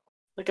think so.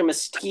 Like a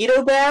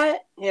mosquito bat?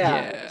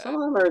 Yeah. Some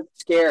of them are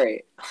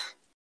scary.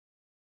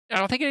 I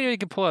don't think anybody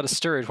can pull out a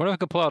sturge. One of them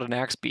can pull out an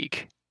axe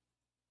beak.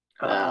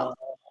 Wow.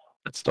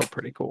 That's still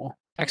pretty cool.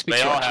 Axe beaks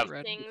They are all actually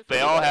have rad. they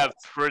all have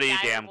pretty Dire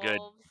damn good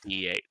wolves.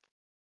 D8.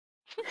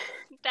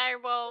 Dire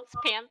wolves,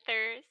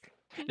 panthers,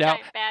 Now,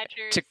 giant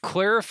badgers. To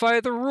clarify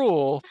the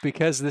rule,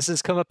 because this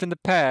has come up in the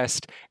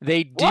past,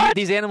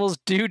 these animals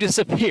do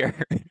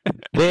disappear.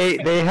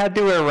 They had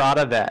to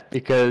errata that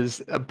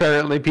because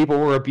apparently people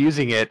were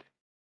abusing it.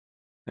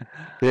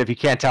 If you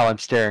can't tell, I'm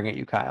staring at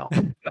you, Kyle.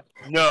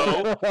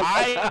 No,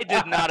 I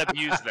did not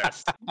abuse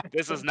this.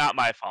 This is not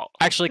my fault.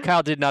 Actually,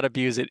 Kyle did not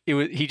abuse it.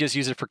 He just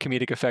used it for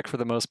comedic effect for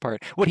the most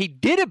part. What he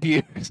did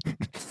abuse,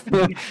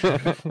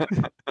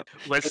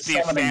 Was Just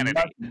Steve's summoning sanity.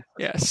 nothing.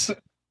 yes,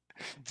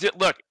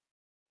 Look,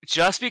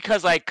 just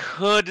because I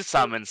could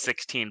summon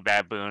 16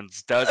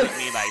 baboons doesn't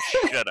mean I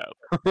should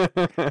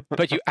have.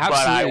 but you But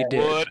absolutely I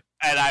did. would,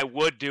 and I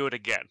would do it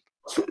again.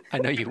 I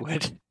know you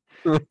would.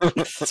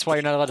 That's why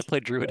you're not allowed to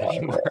play druid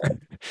anymore.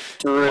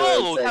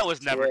 Oh, that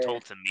was never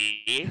told to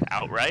me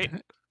outright.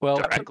 Well,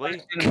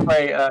 Directly. Didn't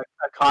play a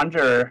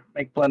conjurer.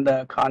 Make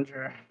Blenda a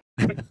conjurer.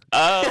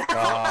 Oh,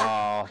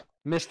 Oh,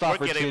 missed We're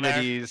getting there.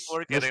 opportunities.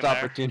 We're getting Missed there.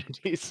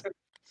 opportunities.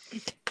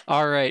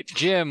 all right,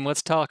 Jim.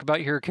 Let's talk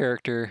about your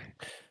character.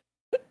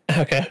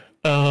 Okay.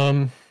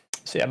 So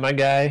yeah, my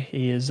guy,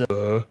 he is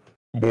Moral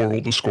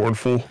the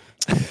scornful.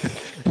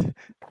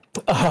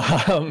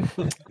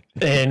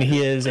 and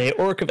he is a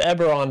Orc of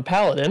Eberron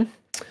paladin,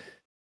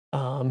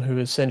 who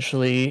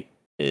essentially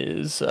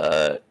is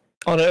on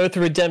an oath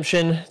of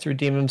redemption to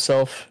redeem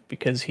himself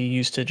because he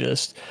used to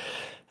just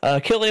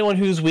kill anyone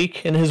who's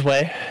weak in his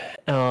way,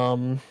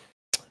 and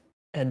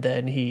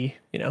then he,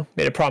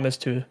 made a promise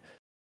to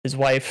his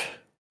wife.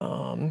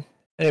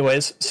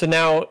 Anyways, so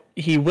now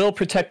he will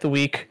protect the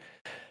weak,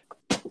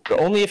 but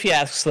only if he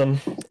asks them,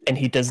 and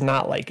he does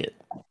not like it.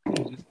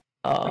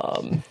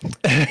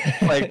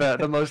 Like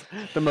the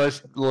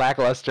most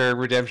lackluster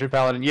redemption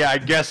paladin. Yeah, I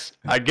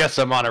guess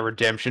I'm on a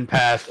redemption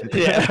path.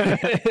 Yeah.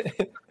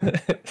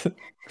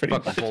 Pretty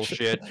Fucking much.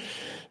 bullshit.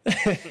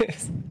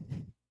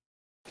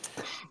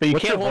 But you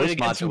What's can't your hold it voice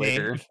against me.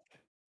 modulator?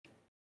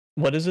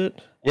 What is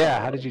it? Yeah,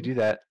 how did you do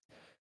that?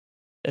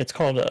 It's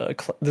called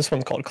this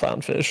one's called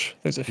Clownfish.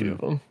 There's a few of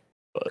them.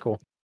 But, Cool.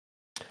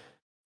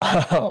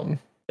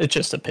 It's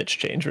just a pitch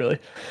change, really.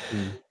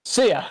 Mm.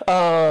 So yeah,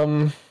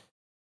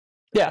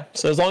 yeah.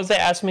 So as long as they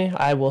ask me,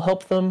 I will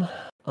help them.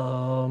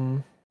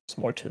 There's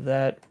more to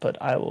that,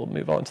 but I will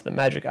move on to the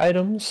magic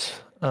items.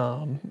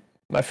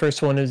 My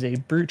first one is a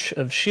brooch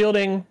of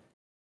shielding.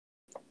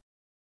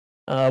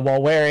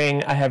 While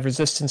wearing, I have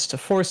resistance to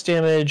force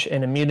damage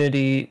and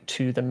immunity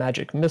to the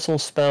magic missile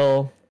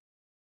spell.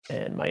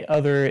 And my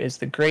other is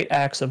the Great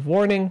Axe of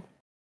Warning.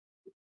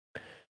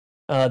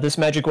 This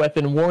magic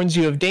weapon warns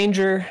you of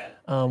danger.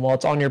 While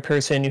it's on your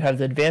person, you have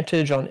the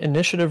advantage on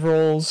initiative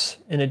rolls.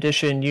 In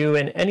addition, you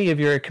and any of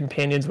your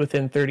companions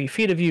within 30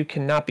 feet of you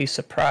cannot be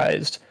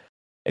surprised,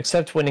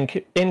 except when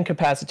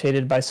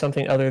incapacitated by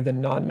something other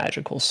than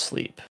non-magical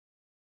sleep.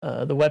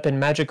 The weapon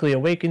magically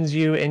awakens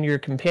you and your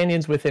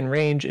companions within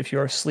range if you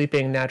are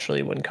sleeping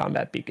naturally when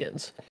combat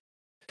begins.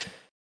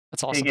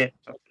 That's awesome. Take it.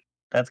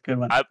 That's a good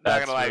one. I'm not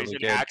That's gonna lie, really it's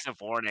good. an axe of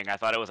warning. I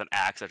thought it was an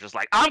axe. I was just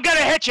like, I'm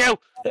gonna hit you!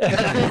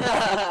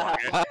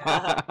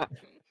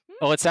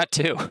 Oh, it's that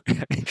too.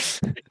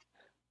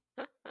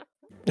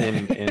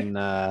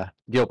 in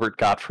Gilbert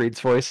Gottfried's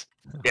voice.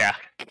 Yeah,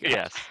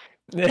 yes.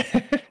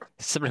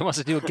 Somebody wants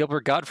to do a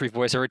Gilbert Gottfried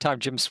voice every time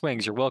Jim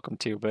swings. You're welcome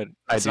to, but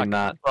I it's do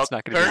not. Well, It's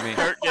not gonna be me.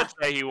 Kurt did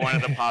say he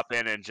wanted to pop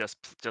in and just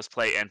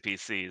play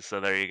NPCs, so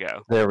there you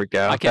go. There we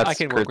go. I can That's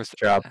work Kurt's with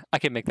job. I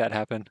can make that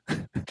happen.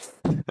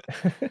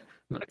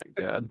 Oh my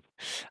god.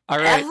 All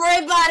right.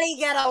 Everybody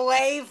get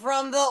away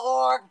from the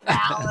Orc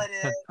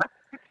Paladin.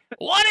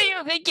 What do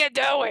you think you're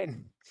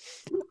doing?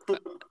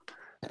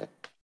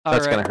 All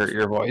That's right. gonna hurt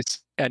your voice.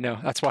 I know.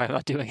 That's why I'm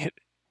not doing it.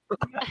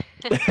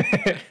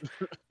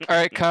 All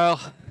right, Kyle.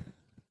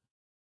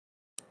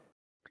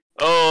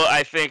 Oh,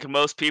 I think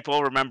most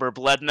people remember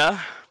Bledna,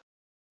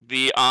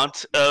 the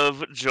aunt of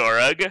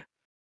Jorug.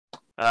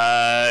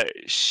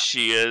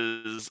 She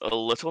is a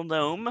little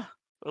gnome,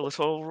 a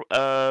little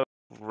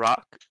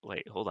rock.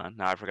 Wait, hold on.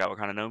 Now I forgot what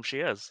kind of gnome she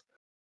is.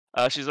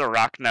 She's a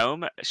rock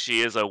gnome.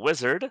 She is a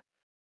wizard.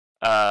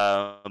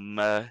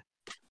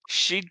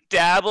 She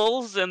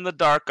dabbles in the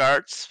dark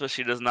arts, but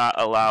she does not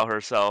allow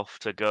herself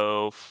to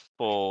go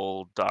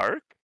full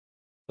dark.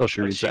 Oh,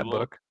 she But reads she that will-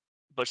 book.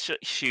 But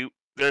she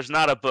there's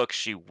not a book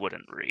she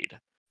wouldn't read.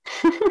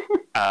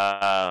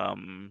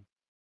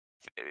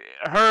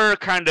 her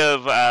kind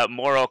of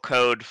moral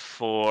code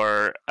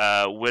for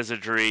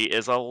wizardry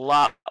is a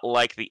lot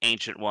like the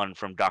ancient one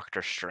from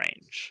Doctor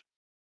Strange.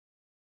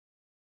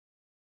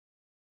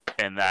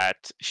 In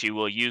that she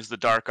will use the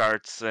dark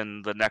arts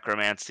and the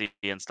necromancy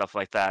and stuff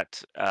like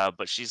that,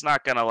 but she's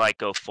not gonna like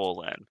go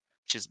full in.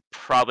 She's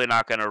probably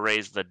not gonna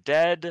raise the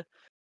dead,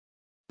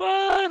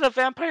 but a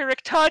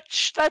vampiric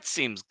touch, that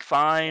seems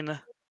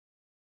fine.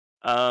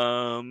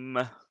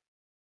 Oh,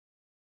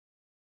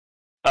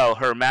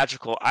 her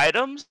magical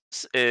items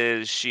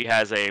is she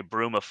has a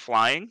broom of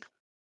flying.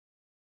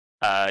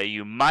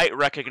 You might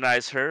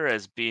recognize her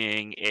as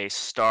being a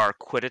star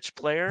Quidditch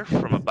player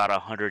from about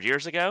 100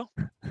 years ago.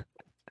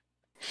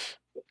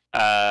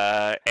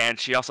 And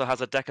she also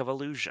has a deck of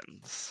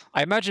illusions.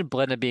 I imagine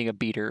Bledna being a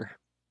beater.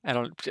 I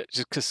don't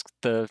just because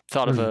the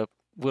thought of a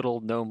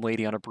little gnome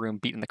lady on a broom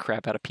beating the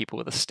crap out of people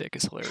with a stick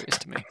is hilarious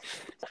to me.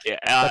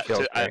 Yeah,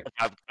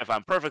 if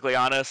I'm perfectly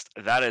honest,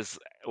 that is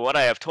what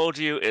I have told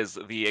you is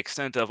the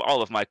extent of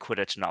all of my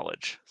Quidditch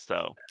knowledge.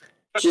 So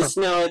Just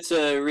know it's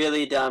a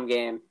really dumb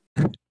game.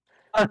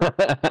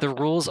 The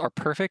rules are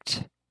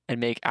perfect and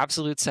make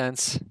absolute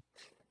sense.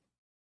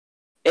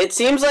 It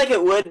seems like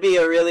it would be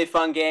a really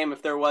fun game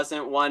if there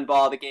wasn't one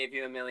ball that gave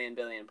you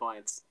 1,000,000,000,000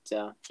 points.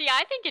 So. See,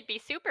 I think it'd be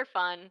super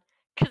fun.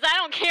 Because I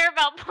don't care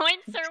about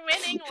points or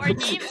winning or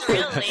games,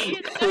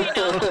 really. So,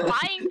 the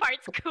flying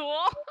part's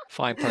cool.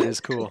 Flying part is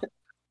cool.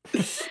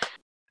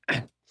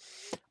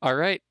 All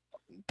right.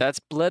 That's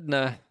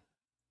Bledna.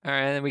 All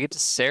right, then we get to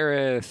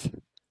Sereth.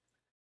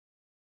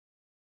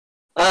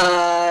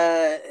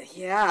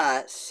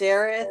 Yeah,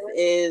 Sereth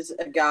is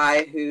a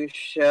guy who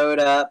showed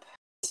up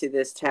to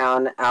this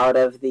town out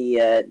of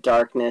the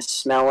darkness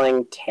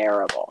smelling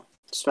terrible.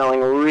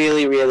 Smelling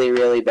really, really,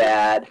 really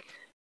bad.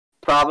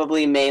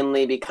 Probably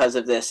mainly because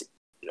of this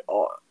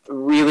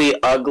really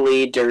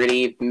ugly,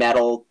 dirty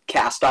metal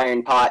cast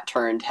iron pot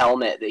turned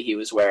helmet that he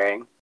was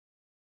wearing.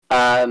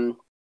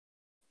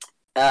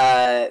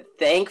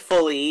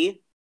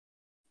 Thankfully,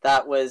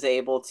 that was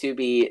able to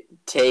be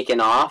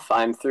taken off.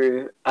 I'm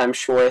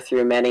sure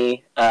through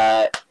many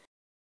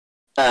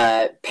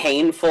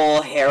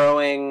painful,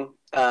 harrowing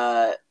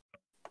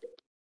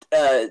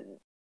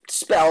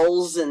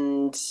spells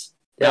and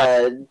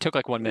took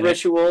like 1 minute.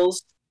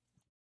 Rituals.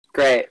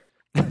 Great.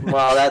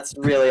 Well, that's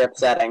really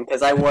upsetting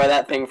because I wore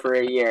that thing for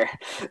a year.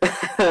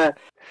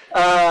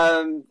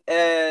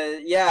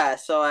 Yeah,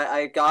 so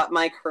I got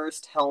my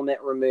cursed helmet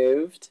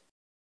removed.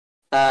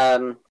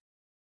 I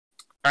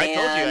told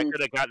you I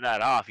could have gotten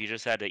that off. You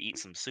just had to eat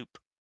some soup.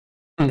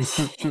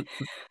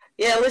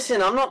 Yeah,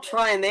 listen, I'm not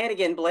trying that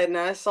again,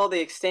 Bledna. I saw the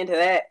extent of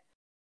that.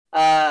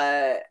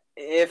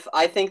 If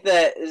I think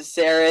that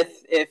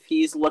Sereth, if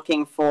he's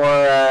looking for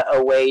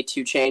a way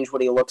to change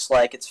what he looks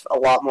like, it's a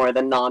lot more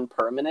the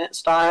non-permanent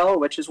style,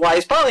 which is why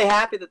he's probably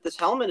happy that this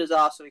helmet is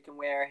off so he can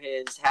wear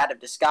his hat of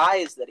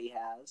disguise that he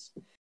has,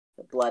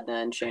 that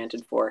Bledna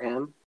enchanted for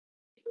him.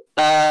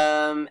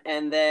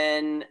 And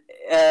then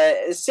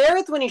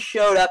Sereth, when he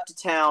showed up to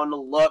town,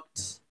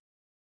 looked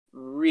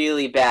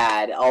really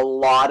bad. A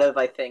lot of,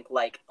 I think,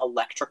 like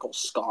electrical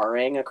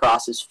scarring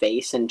across his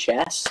face and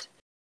chest.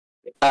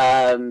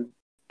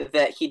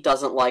 That he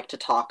doesn't like to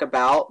talk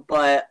about,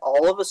 but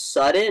all of a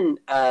sudden,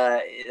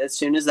 as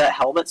soon as that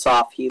helmet's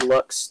off, he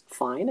looks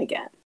fine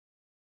again.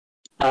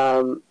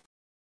 And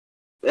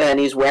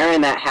he's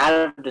wearing that hat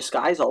of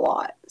disguise a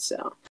lot,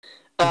 so.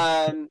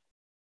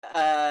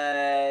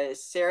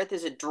 Sereth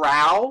is a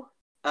drow,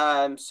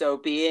 so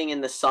being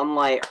in the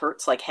sunlight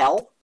hurts like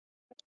hell,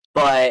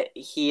 but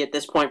he at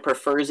this point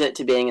prefers it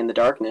to being in the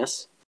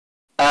darkness.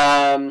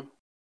 And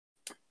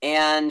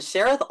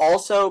Sereth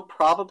also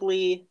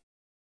probably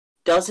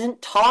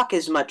doesn't talk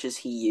as much as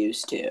he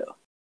used to.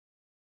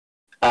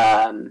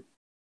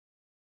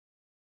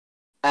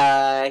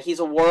 He's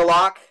a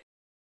warlock.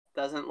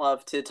 Doesn't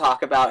love to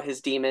talk about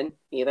his demon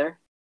either.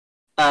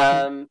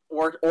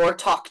 Or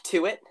talk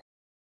to it.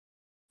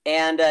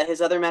 And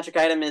his other magic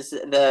item is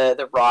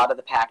the Rod of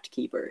the Pact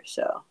Keeper,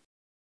 so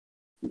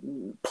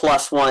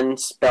 +1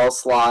 spell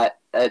slot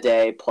a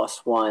day,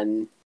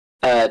 +1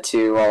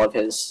 to all of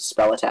his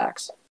spell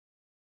attacks.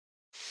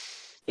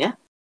 Yeah.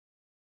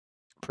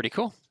 Pretty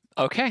cool.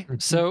 Okay,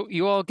 so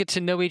you all get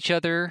to know each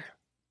other.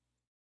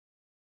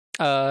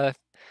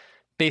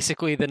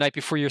 Basically, the night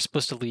before you're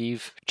supposed to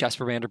leave,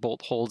 Jasper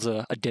Vanderbolt holds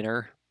a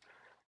dinner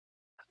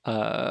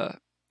at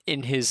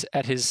his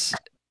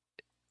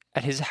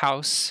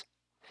house.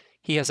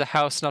 He has a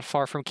house not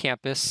far from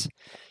campus.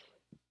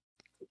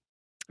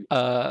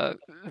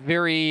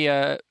 Very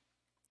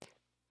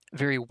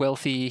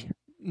wealthy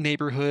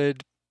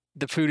neighborhood.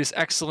 The food is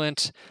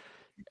excellent.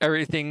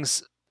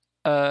 Everything's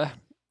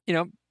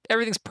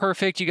everything's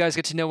perfect. You guys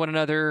get to know one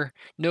another.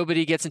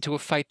 Nobody gets into a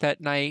fight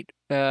that night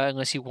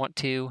unless you want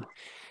to.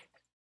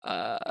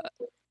 And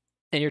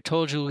you're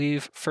told you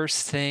leave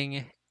first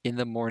thing in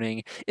the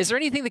morning. Is there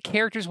anything the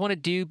characters want to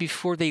do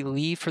before they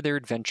leave for their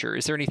adventure?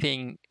 Is there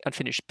anything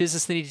unfinished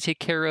business they need to take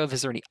care of?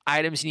 Is there any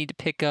items you need to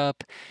pick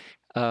up?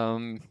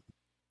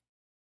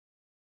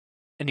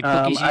 Any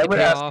bookies you I need to would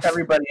pay ask off?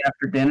 everybody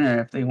after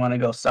dinner if they want to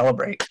go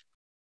celebrate.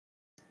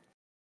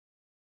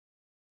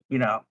 You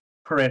know,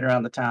 parade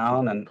around the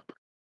town and,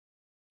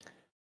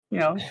 you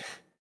know,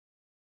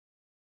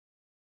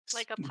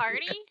 Like a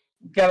party?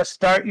 got to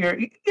start your,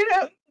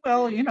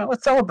 a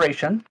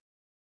celebration.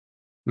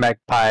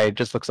 Magpie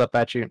just looks up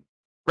at you.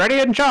 Ready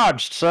and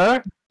charged,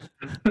 sir.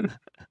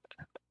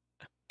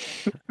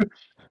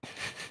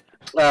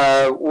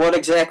 What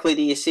exactly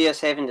do you see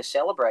us having to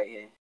celebrate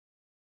here?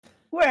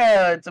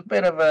 Well, it's a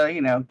bit of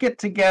a, get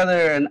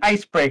together, an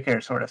icebreaker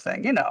sort of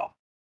thing,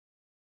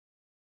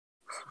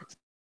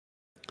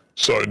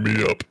 Sign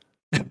me up.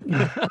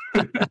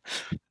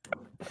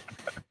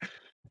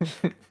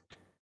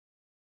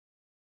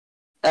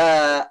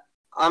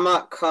 I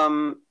might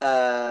come.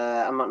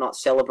 I might not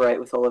celebrate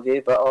with all of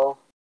you, but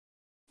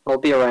I'll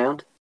be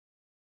around.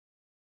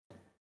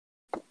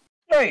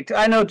 Great,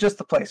 I know just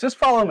the place. Just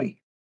follow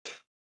me.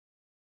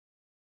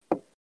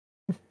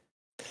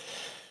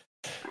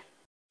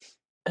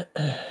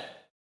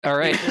 All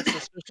right.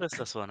 Suspicious,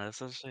 this one,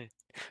 isn't she?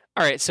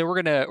 All right, so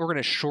we're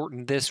gonna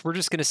shorten this. We're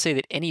just gonna say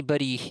that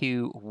anybody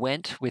who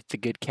went with the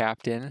good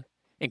captain,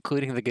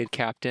 including the good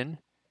captain,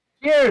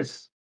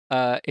 Cheers.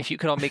 if you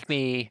could all make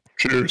me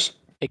Cheers.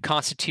 a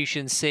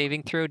Constitution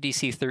saving throw,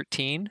 DC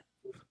 13.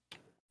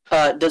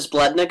 Does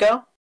Bledna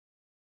go?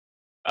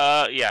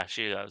 Yeah,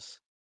 she does.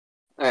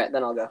 All right,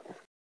 then I'll go.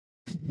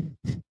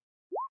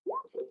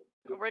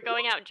 We're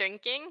going out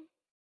drinking?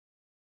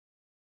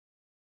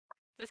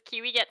 Does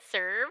Kiwi get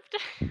served?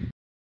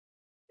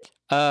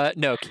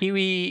 No,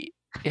 Kiwi.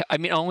 I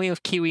mean, only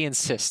if Kiwi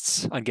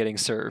insists on getting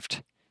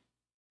served.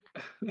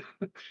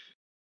 As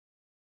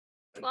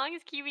long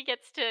as Kiwi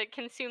gets to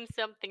consume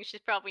something,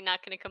 she's probably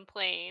not going to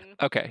complain.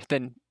 Okay,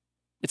 then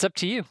it's up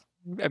to you.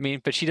 I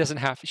mean, but she doesn't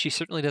have. She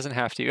certainly doesn't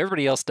have to.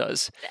 Everybody else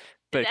does.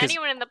 But Is 'cause-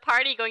 anyone in the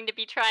party going to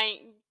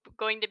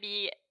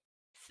be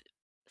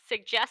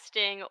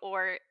suggesting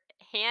or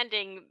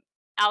handing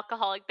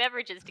alcoholic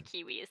beverages to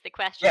Kiwi is the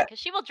question, Yeah. because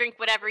she will drink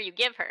whatever you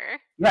give her.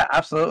 Yeah,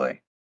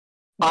 absolutely.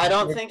 I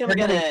don't think I'm We're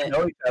getting gonna. to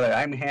know each other.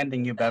 I'm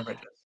handing you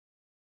beverages.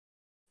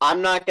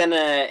 I'm not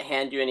gonna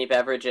hand you any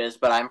beverages,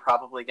 but I'm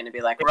probably gonna be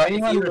like, For if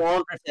anyone you who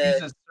want to,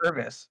 refuses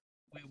service,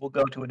 we will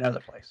go to another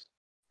place.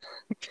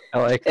 I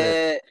like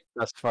that uh,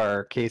 thus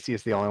far, Casey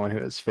is the only one who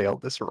has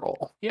failed this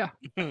roll. Kiwi,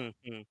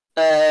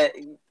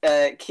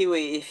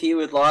 if you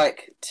would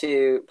like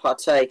to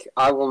partake,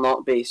 I will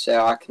not be,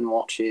 so I can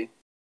watch you.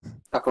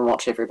 I can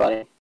watch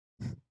everybody.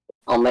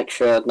 I'll make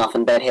sure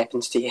nothing bad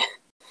happens to you.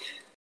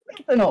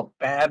 Nothing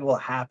bad will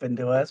happen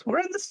to us. We're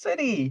in the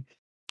city.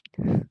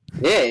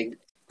 Yeah,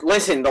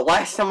 listen, the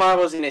last time I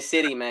was in a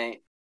city,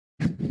 mate.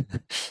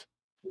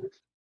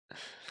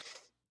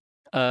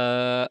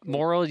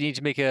 Moral, you need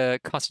to make a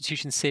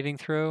Constitution saving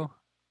throw.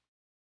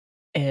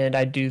 And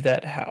I do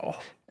that how?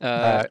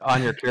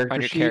 On your character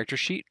On your sheet, character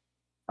sheet.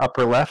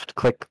 upper left,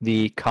 click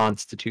the con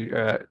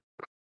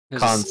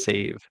There's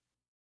save.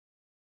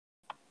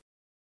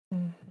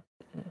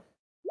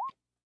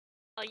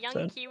 A young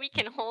So- Kiwi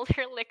can hold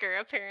her liquor,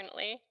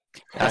 apparently.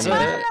 That's I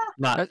mean, a-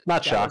 not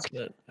That shocked.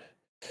 was it.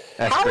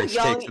 How Asterisk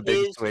young takes a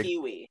big is swig.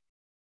 Kiwi?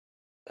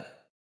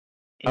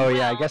 Oh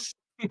yeah, I Well, guess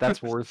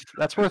that's worth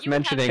You have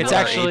mentioning. It's trouble what our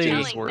actually-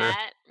 ages telling were.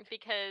 that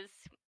because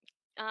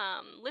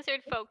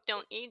lizard folk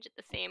don't age at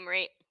the same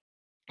rate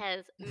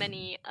as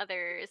many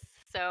others.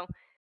 So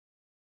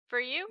for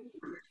you,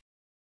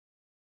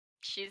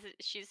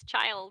 she's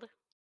child.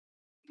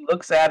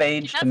 Looks that She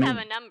age to does me. have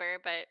a number,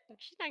 but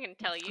she's not gonna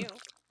tell you.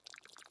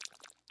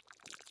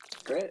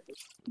 Great.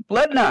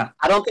 Bledna,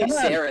 I don't think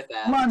Come on, Sarah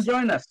come on,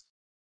 join us.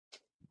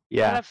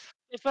 Yeah,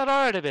 If I'd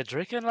already been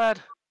drinking,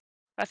 lad,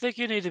 I think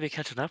you need to be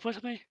catching up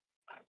with me.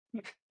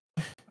 I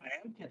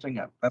am catching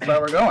up. That's why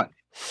we're going.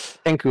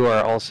 Tenku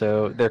are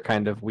also they're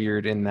kind of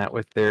weird in that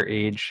with their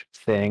age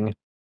thing.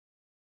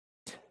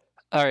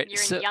 All right. You're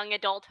So, in young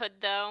adulthood,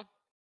 though. Is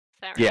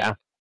that right? Yeah.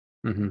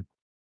 Mm-hmm.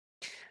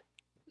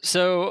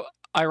 so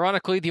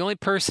ironically, the only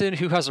person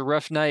who has a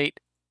rough night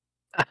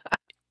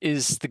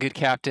is the good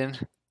captain,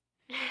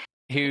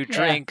 who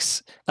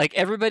drinks. Like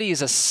everybody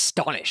is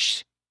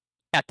astonished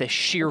at the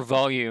sheer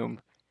volume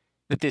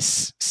that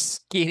this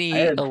skinny I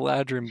had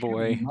Eladrin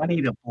boy.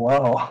 Money to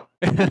blow.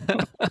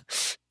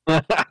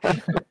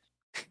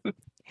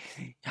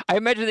 I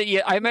imagine that.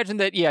 Yeah, I imagine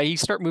that. Yeah, you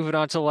start moving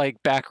on to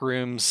like back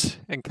rooms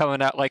and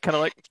coming out like kind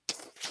of like,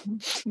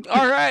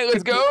 all right,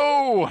 let's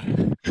go.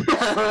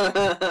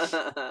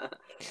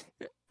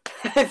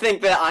 I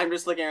think that I'm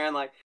just looking around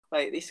like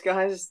this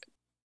guy's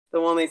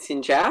the one that's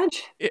in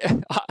charge. Yeah,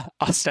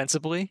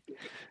 ostensibly.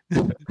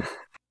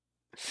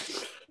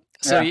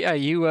 So yeah,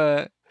 you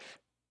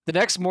the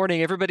next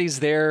morning everybody's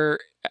there.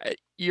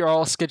 You're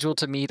all scheduled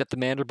to meet at the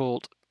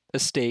Manderbolt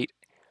estate.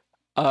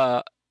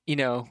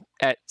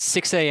 At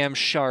 6 a.m.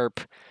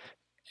 sharp,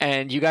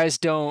 and you guys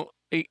don't.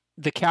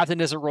 The captain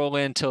doesn't roll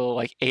in till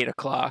like 8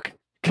 o'clock.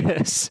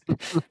 'Cause-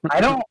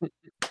 I don't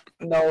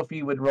know if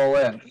you would roll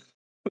in.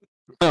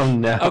 Oh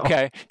no.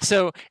 okay,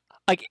 so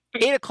like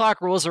 8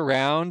 o'clock rolls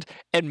around,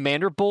 and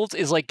Manderbolt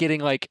is like getting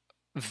like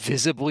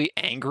visibly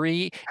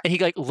angry, and he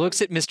like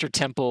looks at Mr.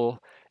 Temple,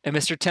 and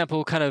Mr.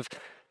 Temple kind of,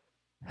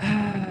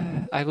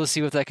 I will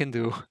see what I can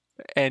do,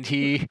 and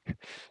he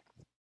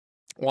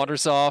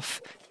wanders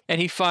off, and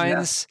he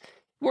finds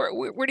where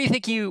do you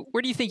think you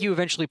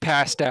eventually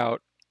passed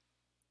out?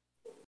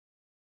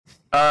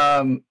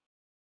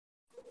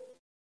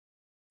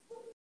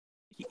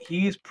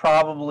 He's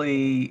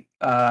probably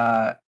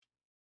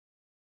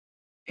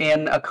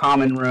in a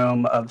common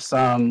room of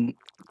some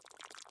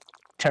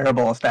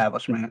terrible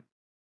establishment.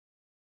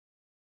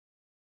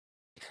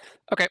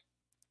 Okay,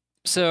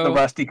 so The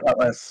Rusty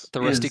Cutlass.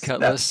 The Rusty is-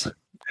 Cutlass, that's-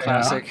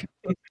 classic.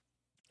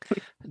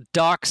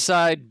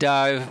 Dockside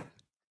dive.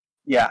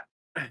 Yeah.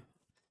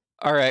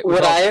 All right.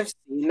 Would I have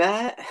seen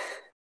that?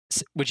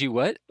 Would you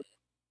what?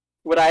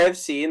 Would I have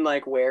seen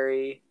like where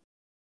he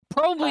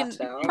Probably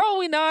passed out?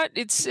 probably not.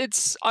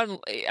 It's on.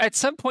 At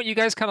some point, you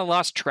guys kind of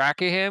lost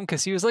track of him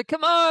because he was like,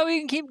 "Come on, we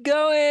can keep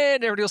going."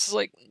 And everybody else is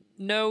like,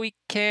 "No, we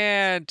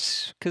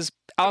can't because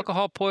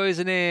alcohol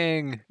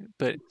poisoning."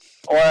 But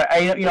Or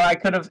I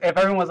could have, if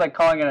everyone was like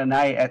calling it a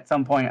night at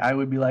some point, I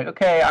would be like,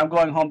 okay, I'm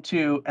going home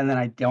too, and then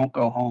I don't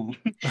go home.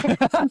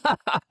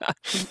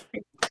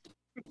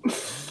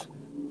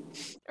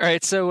 all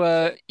right,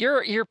 so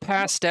you're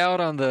passed out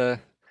on the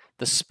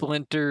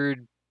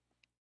splintered,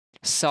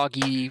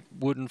 soggy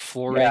wooden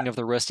flooring of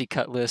the Rusty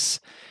Cutlass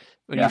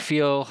when you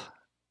feel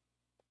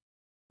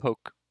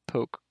poke,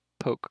 poke,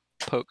 poke,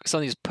 poke.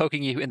 Something's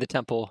poking you in the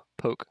temple.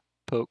 Poke,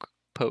 poke,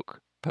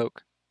 poke,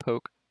 poke,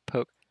 poke,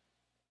 poke.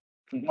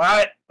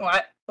 What?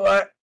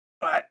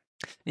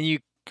 And you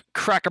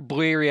crack a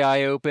bleary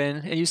eye open,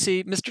 and you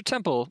see Mr.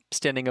 Temple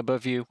standing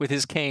above you with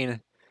his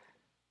cane.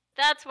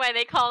 That's why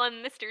they call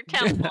him Mr.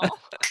 Temple.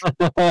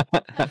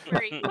 That's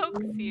where he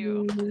pokes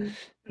you.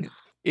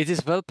 It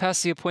is well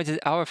past the appointed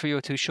hour for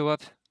you to show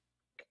up.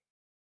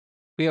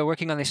 We are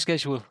working on a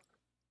schedule.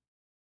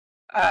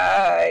 Do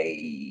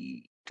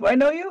I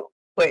know you?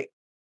 Wait.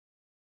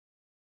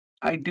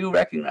 I do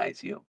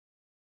recognize you.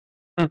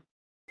 Do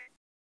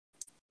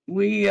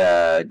we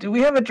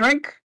have a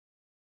drink?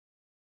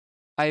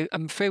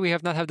 I'm afraid we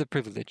have not had the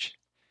privilege.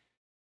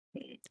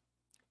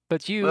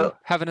 But you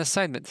have an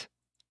assignment.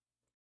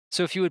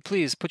 So if you would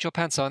please put your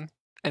pants on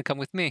and come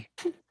with me.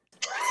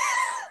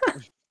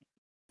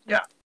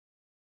 Yeah.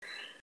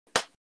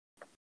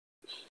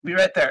 Be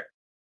right there.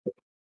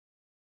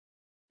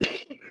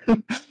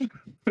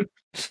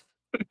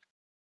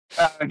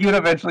 He would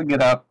eventually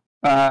get up,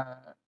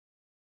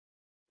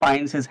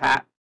 finds his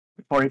hat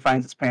before he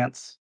finds his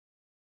pants,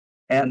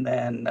 and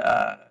then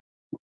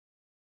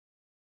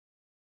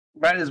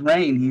right as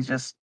rain, he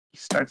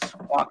starts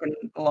walking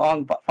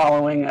along,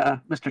 following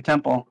Mr.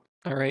 Temple.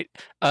 All right.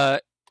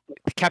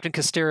 Captain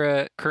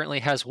Costera currently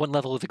has 1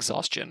 level of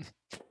exhaustion.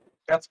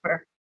 That's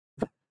fair.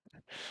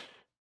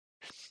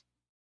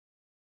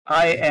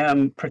 I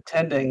am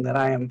pretending that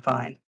I am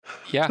fine.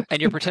 Yeah, and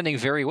you're pretending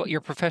very well. You're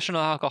a professional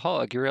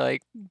alcoholic. You're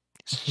like,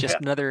 it's just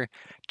another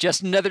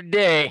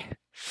day.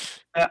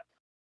 Yeah.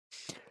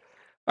 All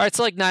right, it's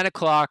like 9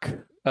 o'clock.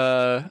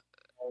 A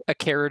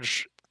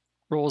carriage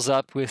rolls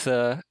up with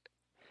a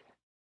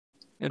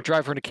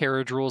driver in a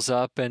carriage rolls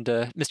up, and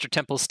Mr.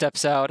 Temple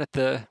steps out at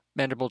the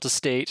Vanderbilt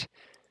estate.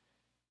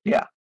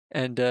 Yeah.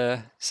 And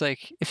it's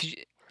like,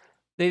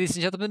 ladies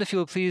and gentlemen, if you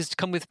will please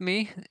come with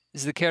me,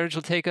 the carriage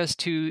will take us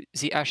to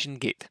the Ashen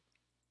Gate.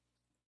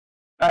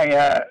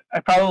 I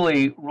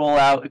probably roll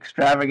out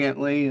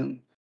extravagantly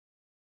and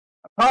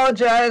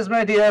apologize,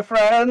 my dear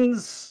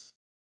friends.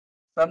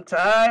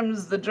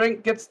 Sometimes the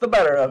drink gets the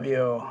better of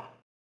you.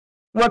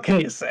 What can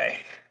you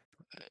say?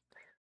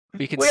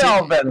 We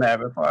all been there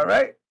before,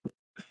 right?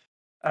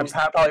 I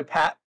probably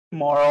pat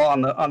Moral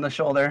on the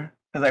shoulder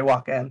as I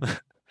walk in.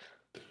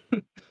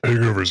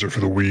 Hangovers are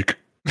for the weak.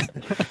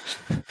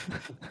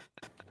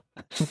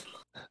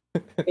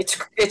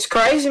 It's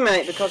crazy,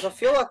 mate, because I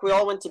feel like we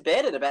all went to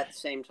bed at about the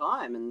same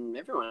time, and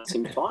everyone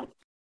seemed fine.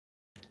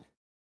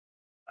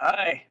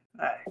 Aye.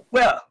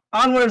 Well,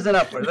 onwards and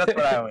upwards. That's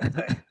what I would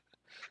say.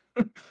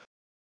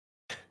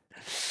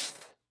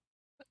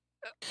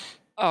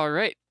 All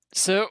right.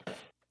 So,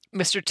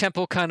 Mr.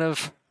 Temple kind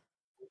of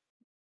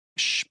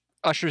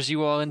ushers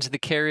you all into the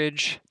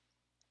carriage,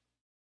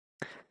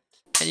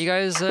 and you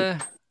guys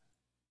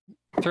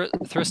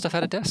throw stuff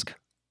at a desk.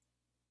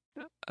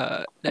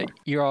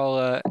 You all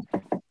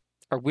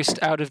are whisked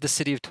out of the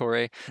city of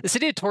Torre. The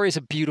city of Torre is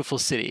a beautiful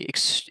city.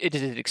 It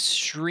is an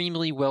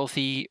extremely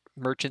wealthy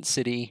merchant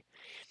city,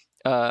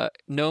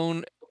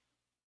 known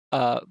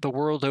the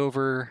world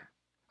over,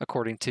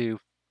 according to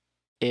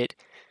it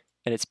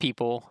and its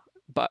people,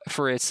 but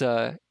for its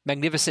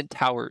magnificent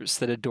towers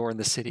that adorn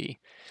the city.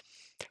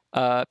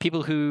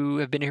 People who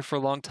have been here for a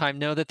long time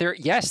know that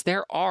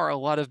there are a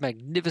lot of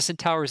magnificent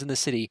towers in the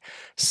city.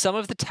 Some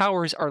of the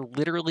towers are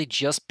literally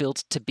just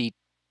built to be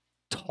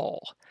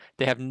tall.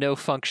 They have no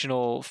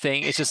functional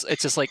thing. It's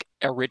just like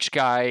a rich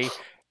guy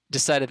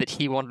decided that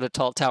he wanted a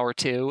tall tower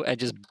too and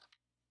just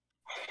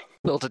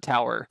built a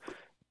tower.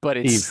 But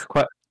it's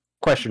Steve,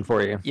 question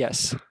for you.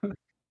 Yes.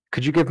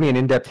 Could you give me an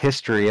in-depth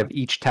history of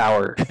each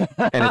tower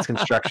and its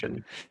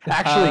construction?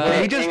 Actually,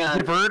 can you just hang on.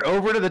 divert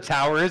over to the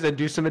towers and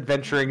do some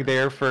adventuring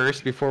there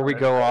first before we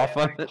go off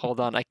on it? Hold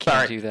on, I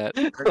can't Sorry. do that.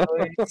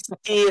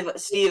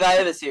 Steve, I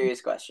have a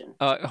serious question.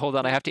 Hold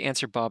on, I have to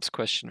answer Bob's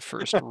question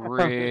first,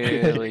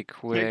 really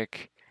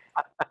quick.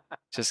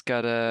 Just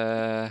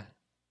gotta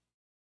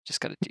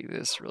do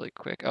this really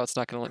quick. Oh, it's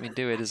not gonna let me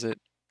do it, is it?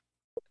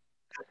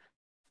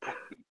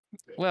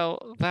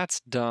 Well, that's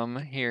dumb.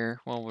 Here,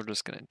 well, we're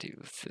just gonna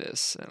do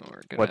this, and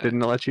we're gonna. What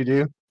didn't it let you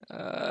do?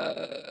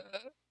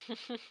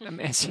 I'm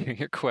answering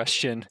your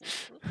question.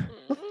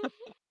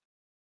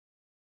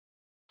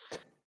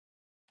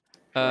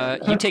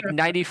 You take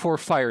 94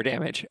 fire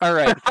damage. All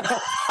right. Bye,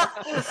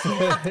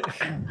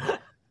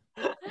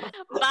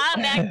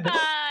 Magpie.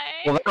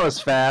 Well, that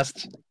was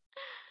fast.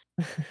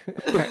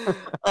 A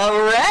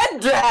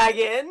red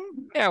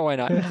dragon? Yeah, why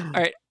not? All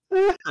right.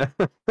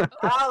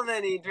 How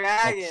many Let's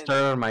dragons?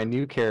 start on my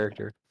new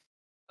character.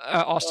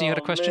 Austin, you had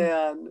a question?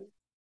 Man.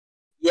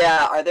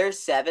 Yeah, are there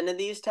 7 of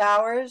these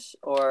towers,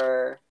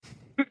 or?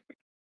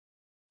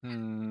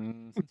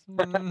 You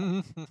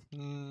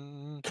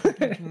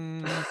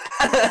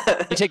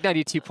take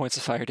 92 points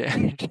of fire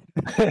damage.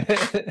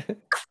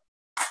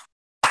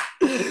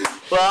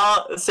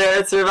 Well,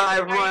 Sarah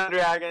survived one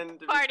dragon. To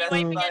be Party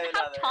bested once by again.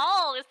 How another.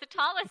 tall is the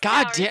tallest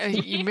God tower? damn,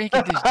 you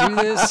making me do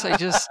this? I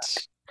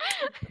just.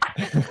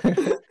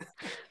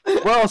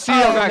 Well, see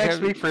you Oh, all God, next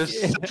week for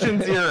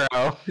session 0.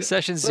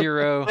 Session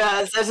 0.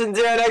 Yeah, session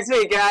 0 next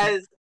week,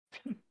 guys.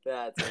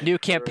 That's New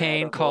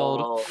campaign called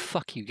incredible.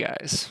 Fuck You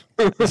Guys.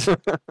 It's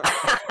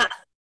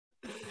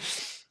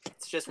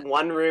just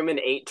 1 room and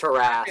 8 We're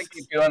gonna terrasses.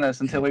 keep doing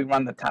this until we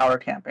run the tower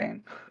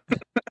campaign.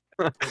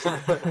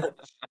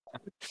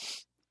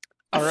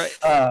 All right.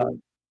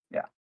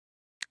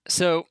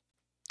 So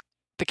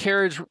the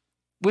carriage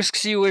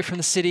whisks you away from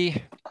the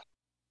city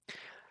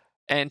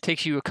and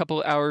takes you a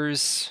couple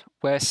hours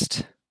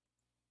west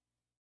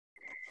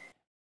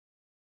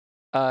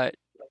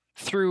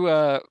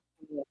through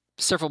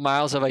several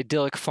miles of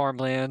idyllic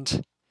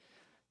farmland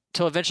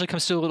till eventually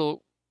comes to a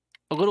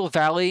little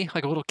valley,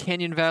 like a little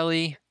canyon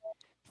valley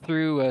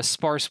through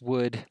sparse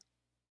wood.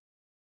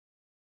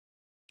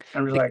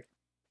 And we're like,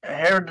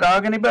 hair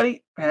dog,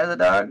 anybody? Has a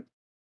dog?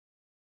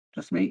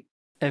 Just me?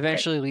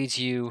 Eventually leads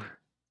you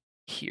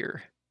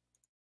here.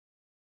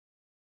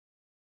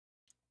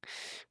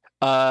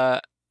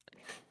 The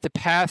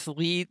path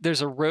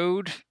there's a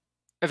road.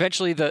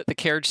 Eventually the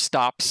carriage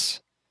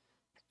stops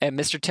and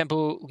Mr.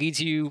 Temple leads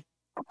you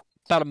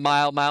about a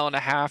mile and a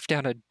half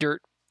down a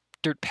dirt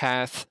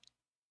path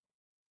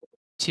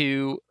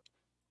through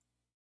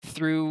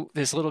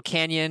this little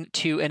canyon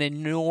to an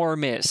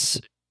enormous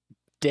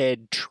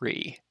dead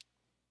tree.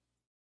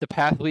 The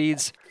path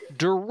leads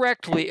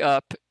directly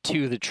up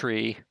to the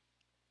tree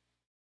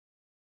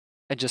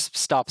and just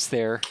stops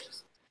there.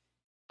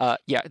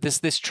 Yeah,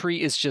 this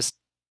tree is just,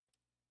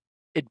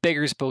 it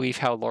beggars belief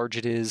how large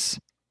it is.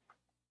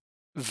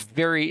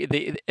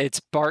 Its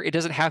bark, it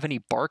doesn't have any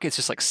bark, it's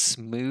just like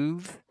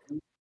smooth.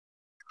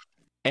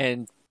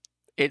 And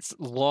its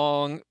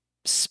long,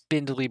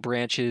 spindly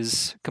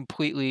branches,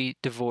 completely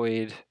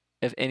devoid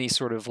of any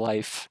sort of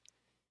life.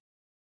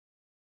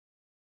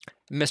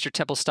 Mr.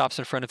 Temple stops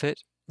in front of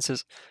it and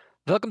says,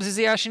 "Welcome to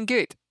the Ashen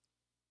Gate."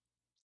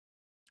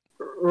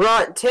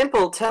 Right,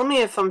 Temple, tell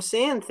me if I'm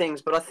seeing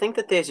things, but I think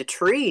that there's a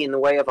tree in the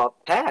way of our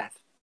path.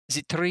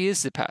 The tree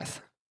is the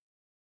path.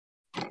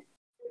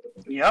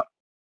 Yep.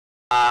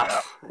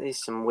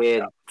 There's some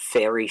weird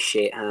fairy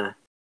shit, huh?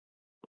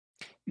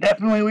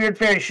 Definitely weird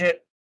fairy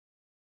shit.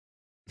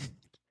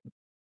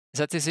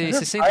 That is Is a this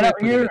succinct right way out of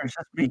putting here, it. or is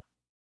this me?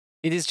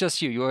 It is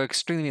just you. You are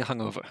extremely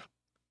hungover.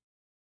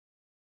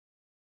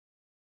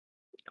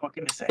 What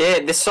can you say? Yeah,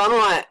 the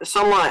sunlight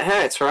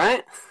hurts,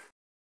 right?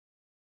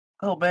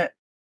 A little bit.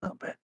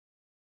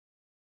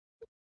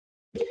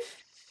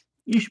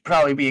 You should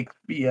probably be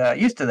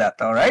used to that,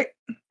 though, right?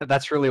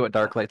 That's really what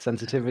dark light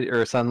sensitivity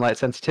or sunlight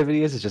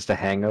sensitivity is. It's just a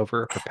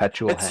hangover, a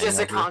perpetual It's hangover.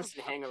 just a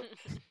constant hangover.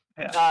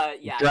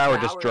 Yeah. Drow are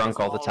just Drow drunk is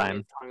all the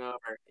time. always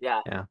hungover.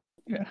 Yeah.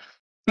 Yeah.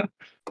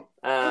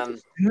 Um.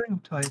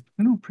 I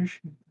don't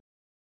appreciate it.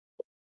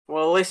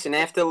 Well, listen.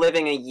 After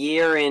living a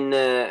year in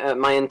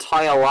my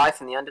entire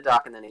life in the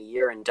Underdark and then a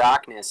year in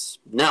darkness,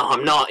 no,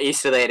 I'm not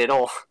used to that at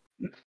all.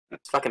 It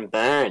fucking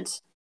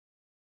burns.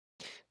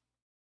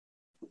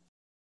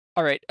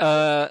 All right.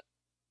 Mr.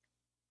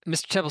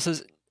 Temple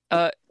says,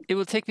 it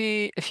will take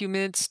me a few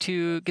minutes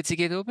to get the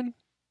gate open.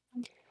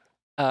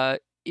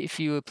 If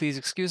you would please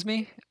excuse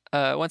me.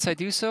 Once I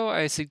do so,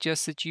 I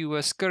suggest that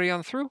you scurry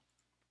on through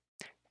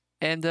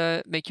and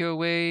make your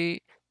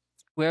way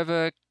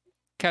wherever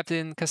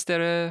Captain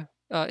Castera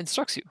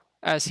instructs you,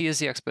 as he is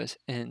the expert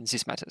in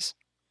these matters.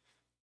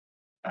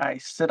 I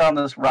sit on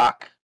this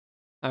rock.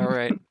 All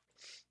right.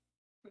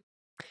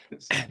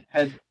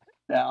 Head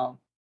down.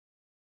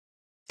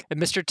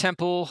 And Mr.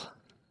 Temple,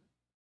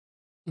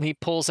 he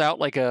pulls out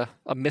like a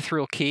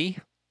mithril key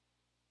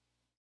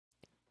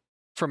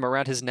from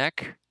around his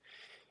neck.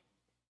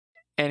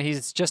 And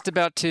he's just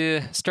about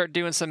to start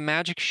doing some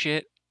magic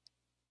shit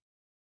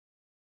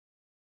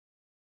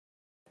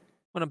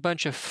when a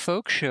bunch of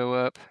folk show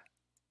up,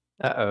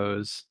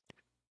 Uh-ohs.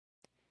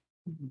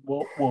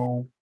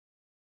 Whoa.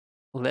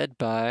 led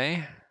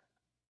by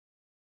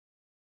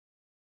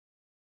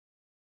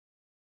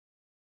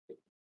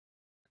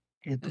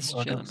this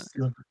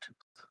gentleman.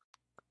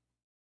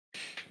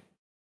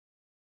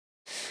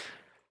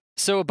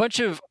 So a bunch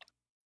of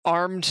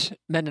armed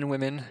men and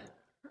women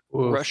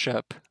Oof. rush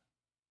up.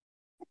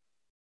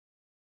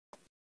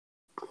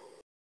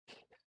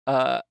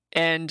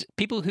 And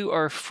people who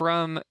are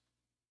from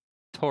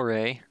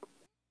Torre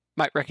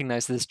might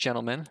recognize this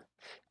gentleman.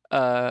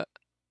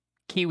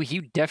 Kiwi,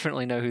 you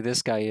definitely know who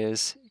this guy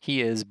is.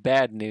 He is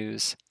bad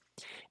news.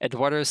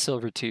 Eduardo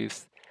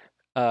Silvertooth.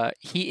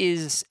 He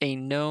is a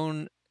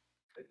known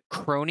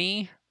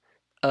crony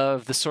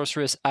of the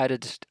sorceress Ida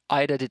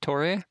de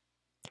Torre,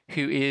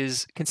 who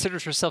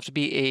considers herself to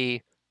be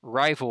a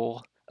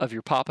rival of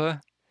your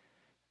Papa.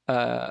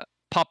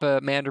 Papa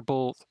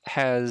Manderbolt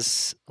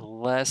has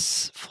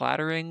less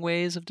flattering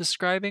ways of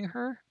describing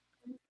her.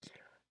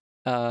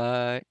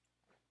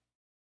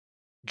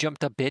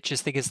 Jumped up bitch, I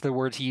think is the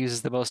word he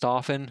uses the most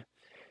often.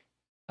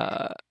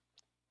 But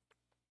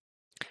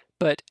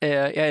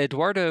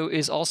Eduardo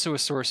is also a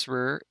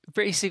sorcerer.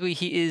 Basically,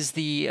 he is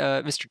the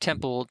Mr.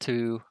 Temple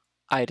to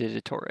Ida de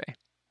Torre.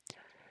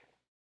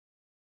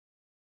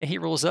 And he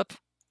rolls up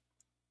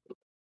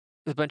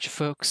with a bunch of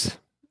folks.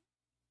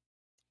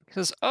 He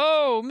says,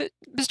 "Oh,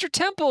 Mr.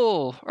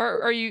 Temple,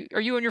 are you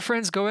and your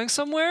friends going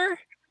somewhere?"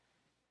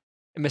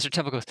 And Mr.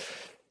 Temple goes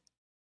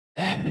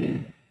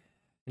and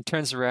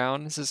turns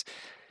around and says,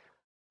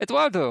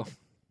 "Eduardo,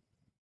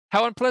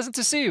 how unpleasant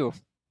to see you."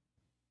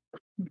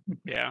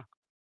 Yeah.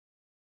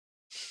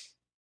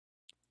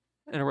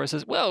 And Aurora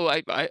says, "Well,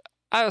 I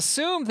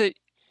assume that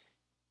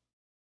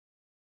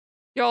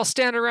y'all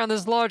stand around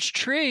this large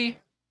tree. You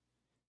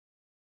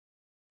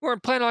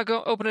weren't planning on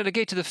opening a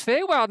gate to the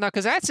Feywild now,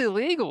 because that's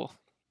illegal.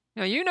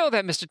 Now, you know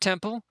that, Mr.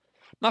 Temple.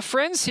 My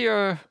friends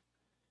here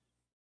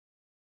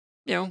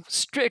are,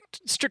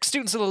 strict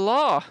students of the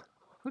law.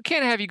 We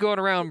can't have you going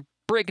around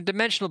breaking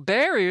dimensional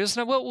barriers.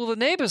 Now, what will the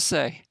neighbors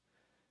say?"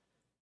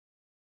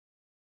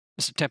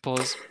 Mr. Temple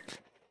is...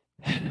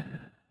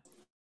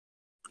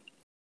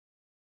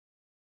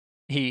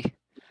 He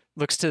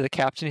looks to the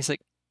captain. He's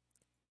like,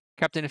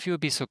 "Captain, if you would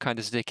be so kind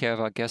as to take care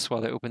of our guests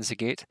while they opens the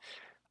gate,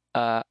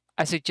 I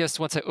suggest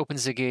once it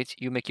opens the gate,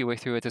 you make your way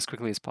through it as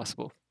quickly as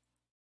possible."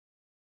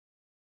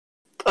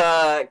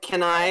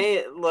 Can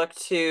I look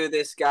to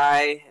this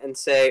guy and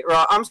say,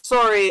 "Well, I'm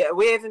sorry,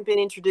 we haven't been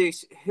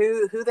introduced.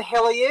 Who the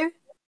hell are you?"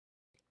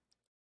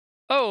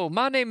 "Oh,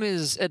 my name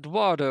is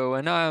Eduardo,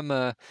 and I'm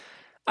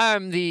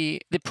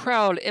the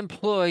proud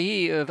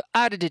employee of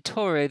Ida de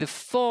Torre, the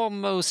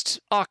foremost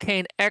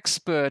arcane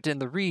expert in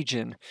the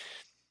region,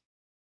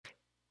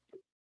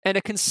 and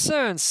a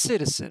concerned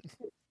citizen."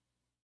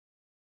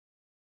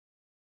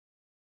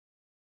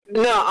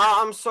 No,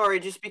 I'm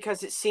sorry. Just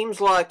because it seems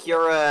like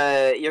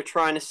you're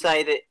trying to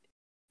say that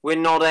we're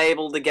not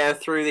able to go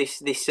through this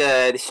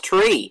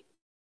tree.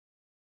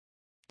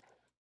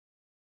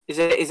 Is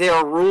there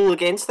a rule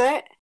against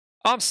that?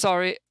 "I'm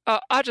sorry.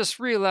 I just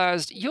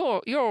realized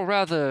you're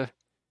rather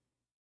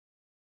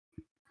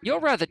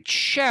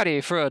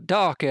chatty for a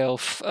dark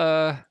elf.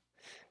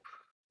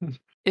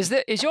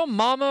 Is your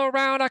mama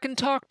around I can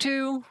talk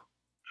to?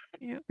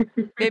 Yeah.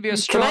 Maybe a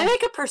strong..." Can I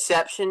make a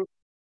perception?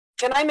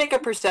 Can I make a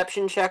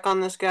perception check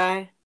on this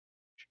guy?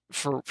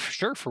 For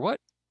sure. For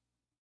what?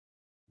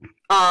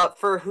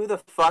 For who the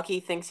fuck he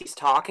thinks he's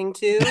talking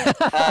to.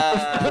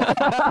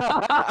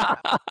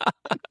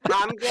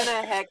 I'm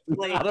gonna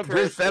hexblade Not a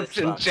curse this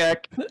perception fucker.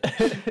 check.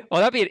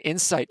 Well, that'd be an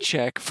insight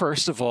check,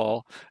 first of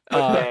all.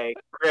 Okay,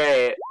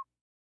 great.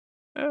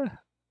 Uh,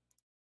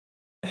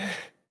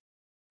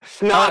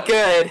 Not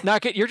good.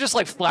 Not good. You're just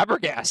like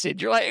flabbergasted.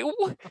 You're like,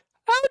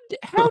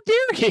 how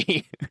dare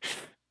he?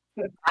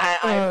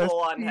 I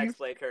full on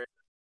hexblade curse.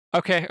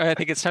 Okay, I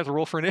think it's time to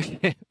roll for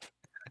initiative.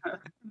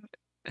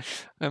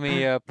 Let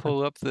me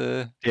pull up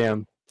the...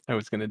 Damn, I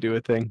was gonna do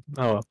a thing.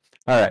 Oh well.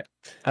 All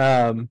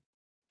right.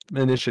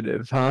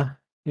 Initiative, huh?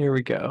 Here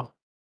we go.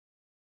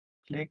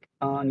 Click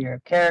on your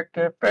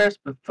character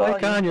first before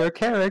Click on your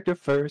character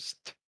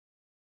first,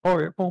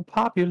 or it won't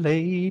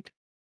populate.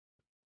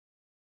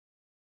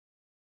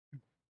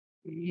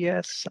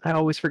 Yes, I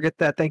always forget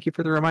that. Thank you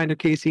for the reminder,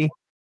 Casey.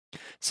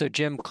 So,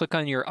 Jim, click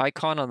on your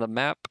icon on the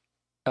map.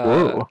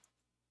 Whoa.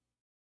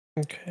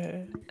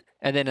 Okay.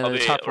 And then in I'll the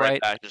be top right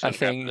right, back, just a gonna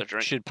grab thing another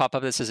drink. should pop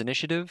up that says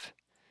initiative.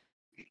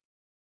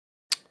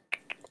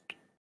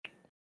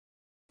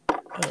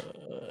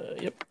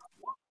 Yep.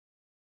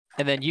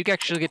 And then you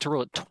actually get to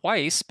roll it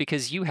twice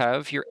because you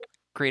have your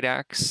Great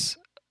Axe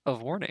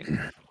of Warning.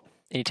 And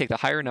you take the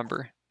higher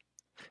number.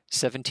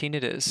 17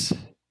 it is.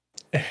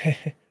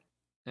 And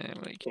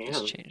we can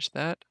just change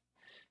that.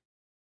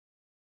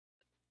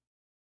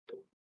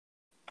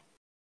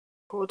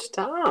 Good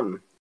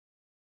time.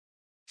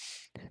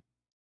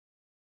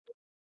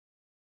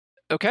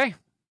 Okay.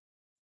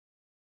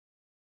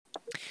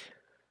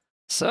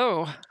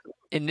 So,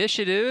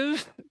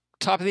 initiative.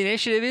 Top of the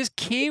initiative is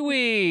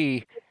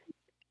Kiwi.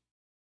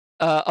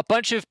 A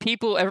bunch of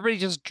people, everybody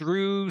just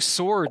drew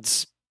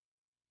swords.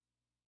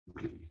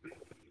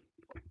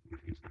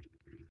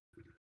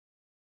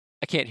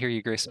 I can't hear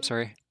you, Grace. I'm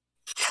sorry.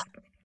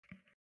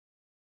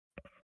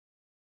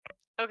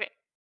 Okay.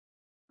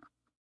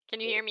 Can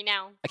you hear me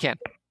now? I can.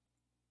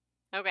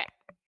 Okay.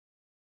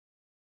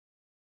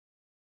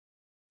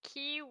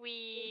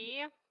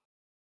 Kiwi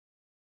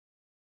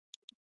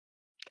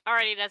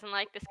already doesn't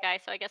like this guy,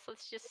 so I guess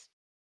let's just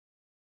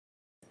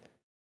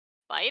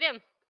bite him.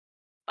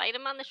 Bite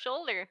him on the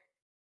shoulder.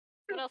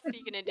 What else are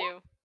you gonna do?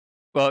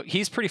 Well,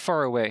 he's pretty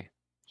far away.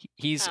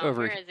 He's Oh,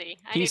 over. where is he?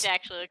 I need to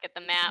actually look at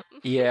the map.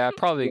 Yeah,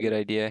 probably a good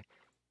idea.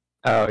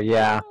 Oh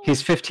yeah,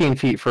 he's 15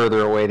 feet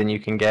further away than you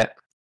can get.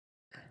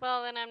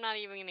 Well, then I'm not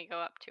even gonna go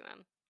up to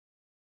him.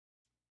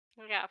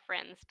 I got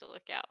friends to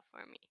look out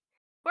for me.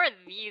 Who are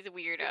these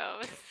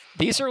weirdos?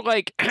 These are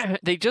like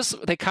they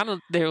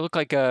look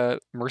like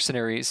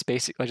mercenaries,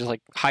 basically just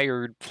like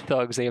hired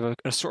thugs. They have an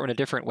assortment of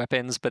different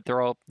weapons, but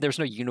there's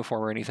no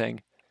uniform or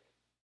anything.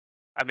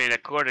 I mean,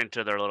 according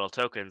to their little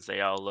tokens,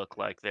 they all look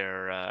like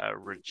they're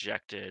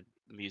rejected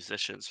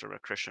musicians from a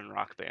Christian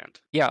rock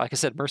band. Yeah, like I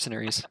said,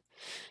 mercenaries.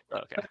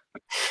 Okay.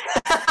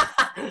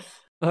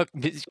 Look,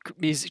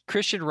 these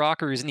Christian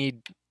rockers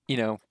need,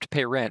 to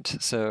pay rent,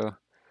 so.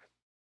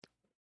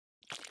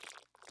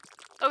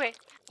 Okay,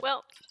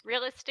 well,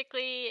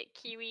 realistically,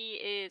 Kiwi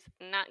is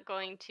not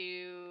going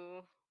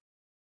to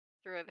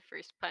throw the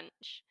first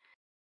punch.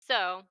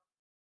 So,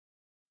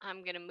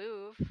 I'm gonna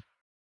move.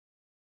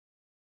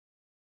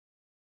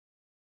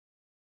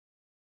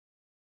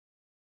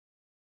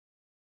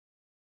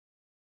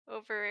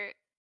 Over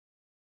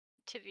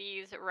to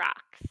these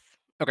rocks.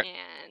 Okay.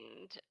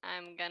 And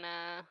I'm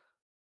gonna,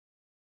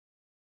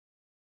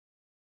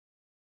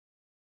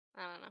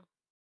 I don't know,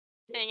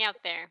 hang out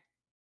there.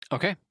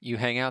 Okay, you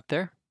hang out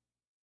there.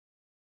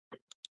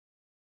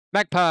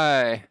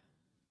 Magpie!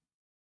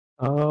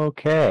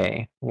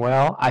 Okay.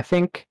 Well, I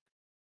think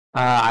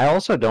I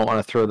also don't want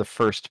to throw the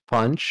first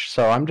punch,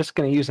 so I'm just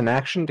going to use an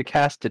action to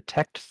cast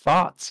Detect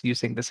Thoughts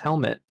using this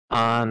helmet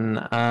on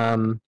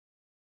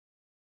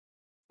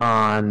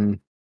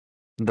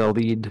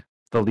the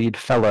lead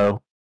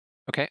fellow.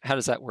 Okay, how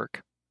does that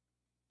work?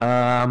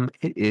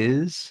 It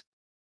is.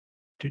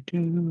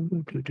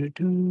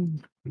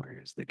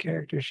 Where's the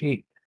character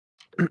sheet?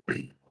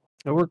 It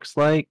works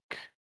like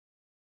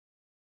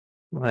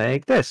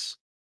this.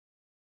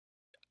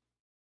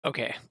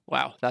 Okay,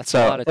 wow, that's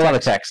So a lot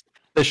of text.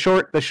 The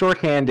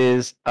shorthand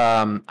is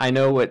I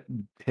know what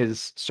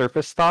his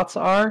surface thoughts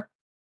are,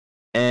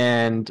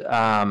 and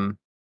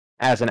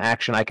as an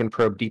action I can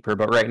probe deeper.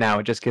 But right now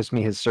it just gives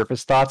me his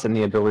surface thoughts and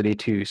the ability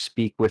to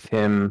speak with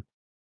him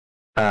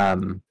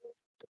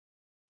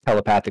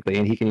telepathically,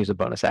 and he can use a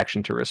bonus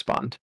action to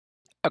respond.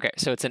 Okay,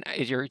 so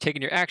you're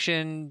taking your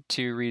action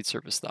to read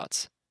surface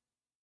thoughts.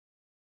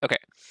 Okay,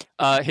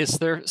 his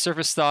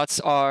surface thoughts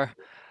are,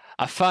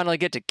 I finally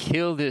get to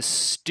kill this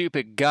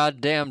stupid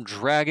goddamn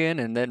dragon,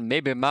 and then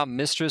maybe my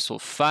mistress will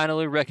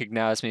finally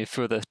recognize me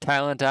for the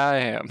talent I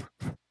am.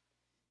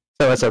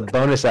 So as a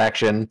bonus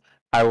action,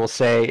 I will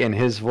say in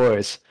his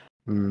voice,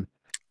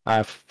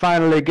 I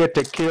finally get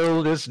to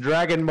kill this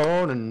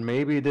dragonborn, and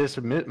maybe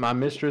my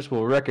mistress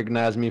will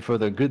recognize me for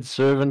the good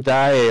servant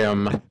I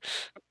am. And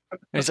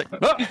he's like,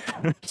 oh!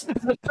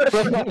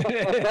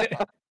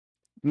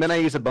 And then I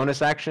use a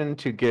bonus action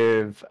to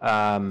give. You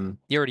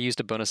already used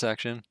a bonus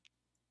action.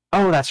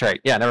 Oh, that's right.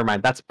 Yeah, never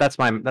mind. That's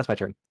my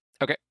turn.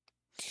 Okay.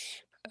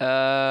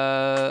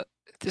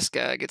 This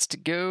guy gets to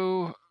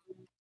go.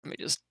 Let me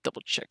just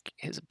double check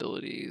his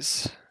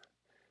abilities.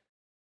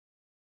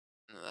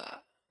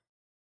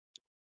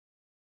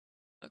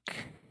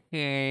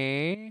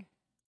 Okay.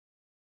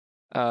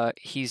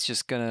 He's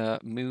just gonna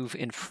move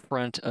in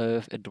front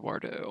of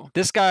Eduardo.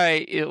 This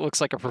guy, it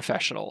looks like a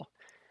professional.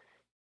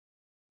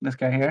 This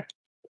guy here?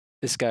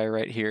 This guy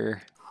right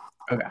here.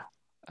 Okay.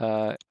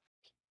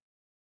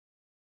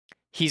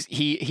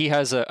 He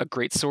has a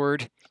great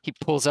sword. He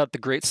pulls out the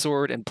great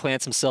sword and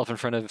plants himself in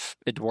front of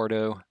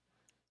Eduardo.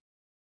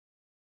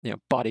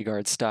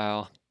 Bodyguard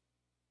style.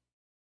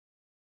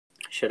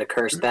 Should have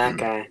cursed that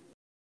guy.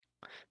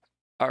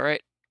 All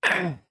right.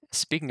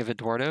 Speaking of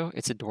Eduardo,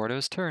 it's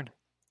Eduardo's turn.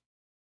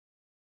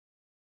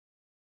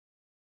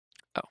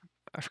 Oh,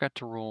 I forgot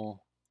to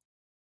roll.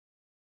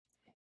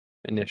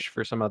 Finish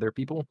for some other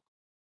people.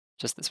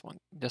 Just this one.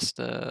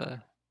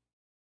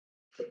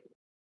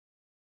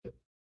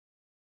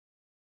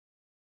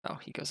 Oh,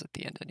 he goes at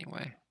the end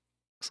anyway.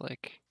 Looks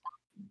like.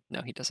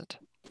 No, he doesn't.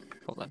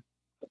 Hold on.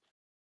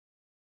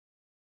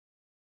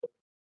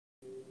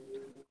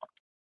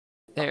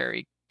 There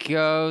he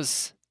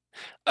goes.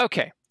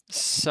 Okay.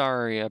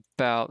 Sorry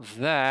about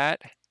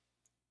that.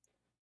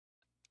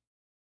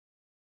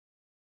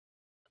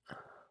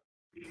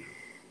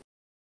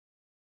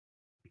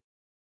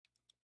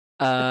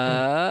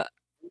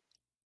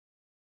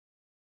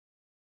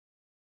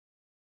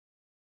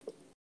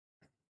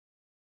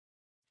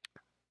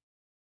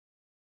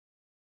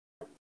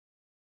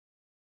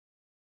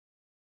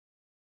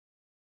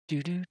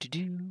 Do do do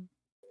do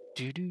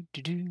do do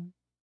do do.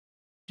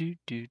 Do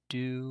do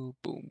do.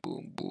 Boom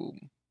boom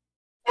boom.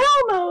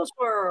 Elmo's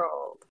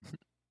World.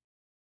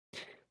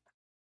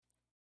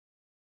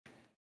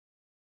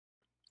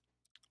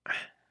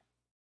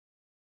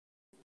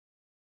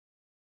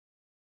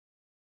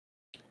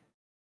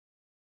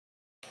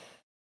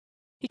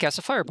 He casts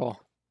a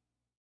fireball.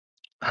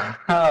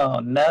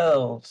 Oh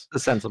no! A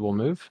sensible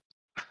move.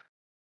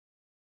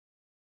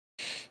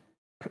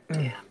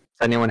 Damn. Does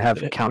anyone have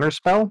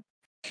counterspell?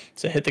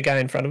 So hit the guy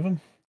in front of him.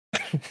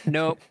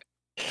 Nope.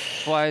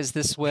 Flies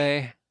this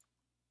way.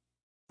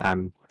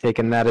 I'm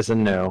taking that as a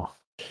no.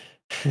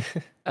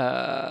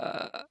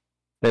 Uh,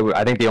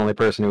 I think the only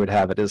person who would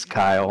have it is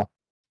Kyle.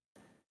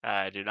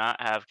 I do not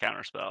have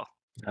counterspell.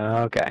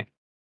 Okay.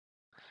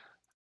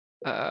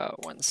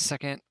 1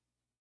 second.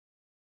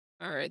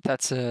 All right,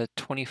 that's a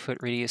 20-foot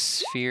radius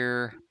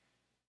sphere.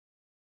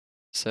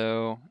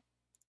 So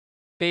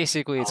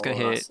basically, it's gonna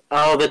hit.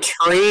 Oh, the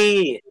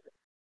tree.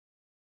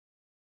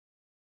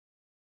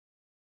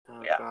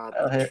 Oh Yeah, God,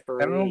 I'll the hit tree.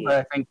 everyone, but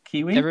I think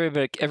Kiwi.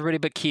 Everybody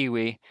but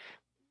Kiwi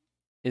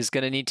is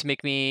gonna need to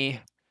make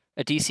me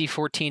a DC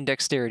 14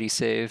 dexterity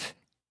save.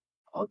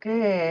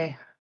 Okay.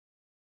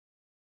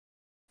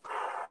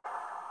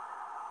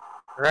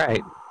 All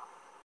right.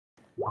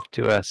 Off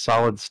to a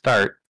solid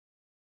start.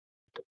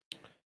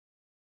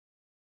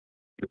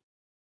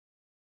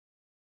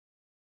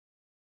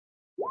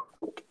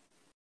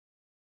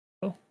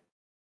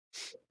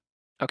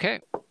 Okay.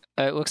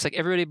 It looks like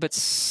everybody but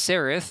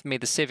Sereth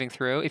made the saving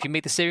throw. If you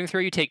make the saving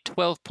throw, you take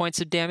 12 points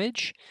of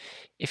damage.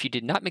 If you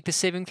did not make the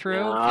saving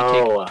throw,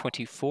 you No. take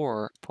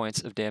 24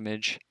 points of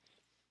damage.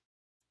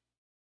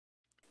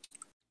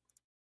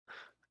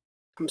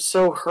 I'm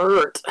so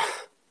hurt.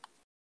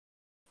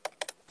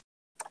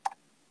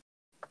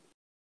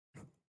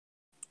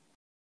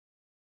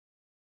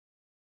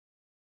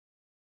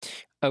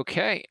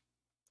 Okay.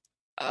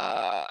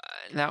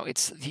 Now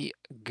it's the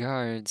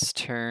guard's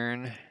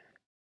turn.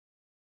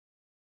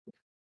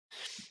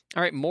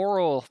 All right,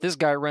 Moral. This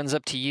guy runs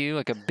up to you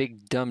like a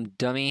big dumb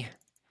dummy.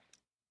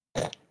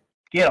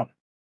 Get him.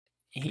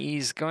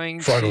 He's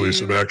going Finally, to...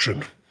 some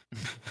action.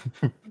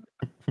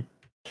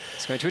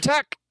 He's going to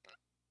attack.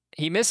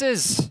 He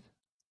misses.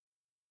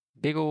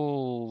 Big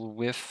ol'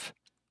 whiff.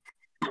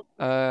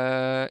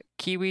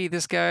 Kiwi,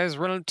 this guy's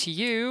running up to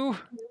you.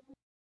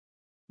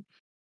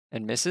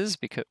 And misses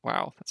because...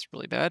 Wow, that's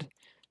really bad.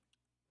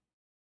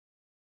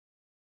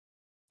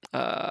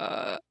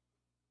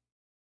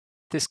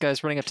 This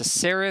guy's running up to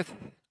Sereth.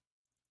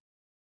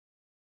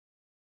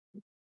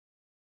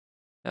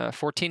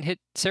 14 hit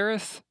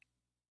Sereth.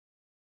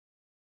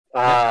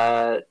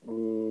 Oh,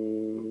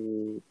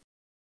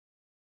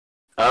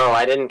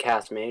 I didn't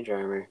cast Mage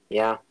Armor.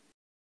 Yeah.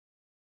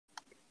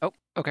 Oh,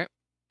 okay.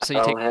 So you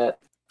I'll take hit.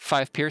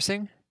 5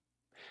 piercing.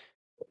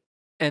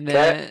 And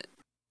then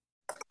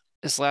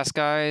this last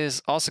guy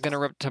is also going to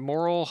run up to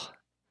Moral.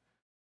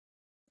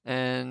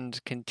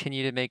 And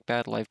continue to make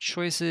bad life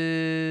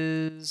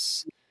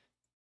choices.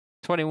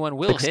 21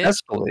 will hit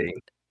Successfully.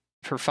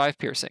 for 5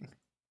 piercing.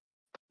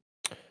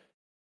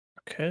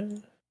 Okay.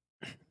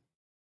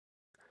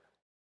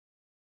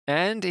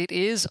 And it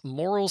is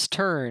Moral's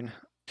turn.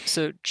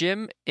 So,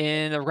 Jim,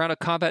 in a round of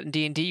combat in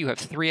D&D, you have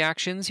 3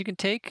 actions you can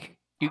take.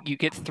 You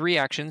get 3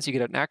 actions. You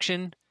get an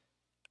action,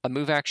 a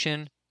move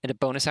action, and a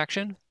bonus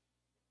action.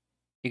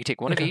 You can take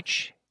one of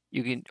each.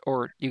 You can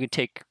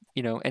take,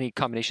 any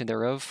combination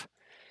thereof.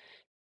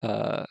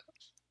 In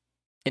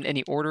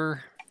any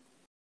order.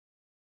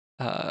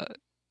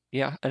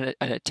 Yeah, an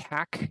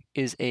attack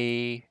is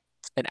an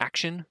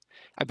action.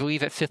 I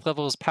believe at 5th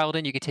level as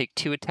Paladin, you can take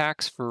 2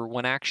 attacks for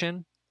 1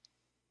 action.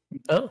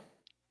 Oh.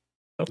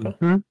 Okay.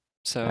 Mm-hmm.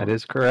 So That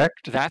is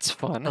correct. that's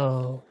fun.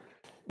 Oh.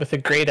 With a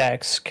great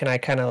axe, can I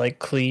kind of like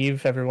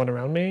cleave everyone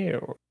around me?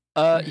 Or...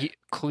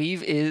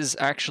 Cleave is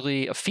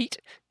actually a feat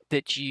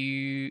that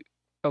you...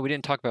 Oh, we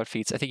didn't talk about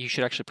feats. I think you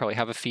should actually probably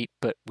have a feat,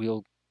 but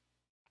we'll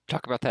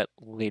talk about that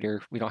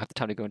later. We don't have the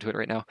time to go into it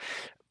right now.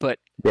 But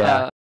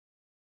Yeah.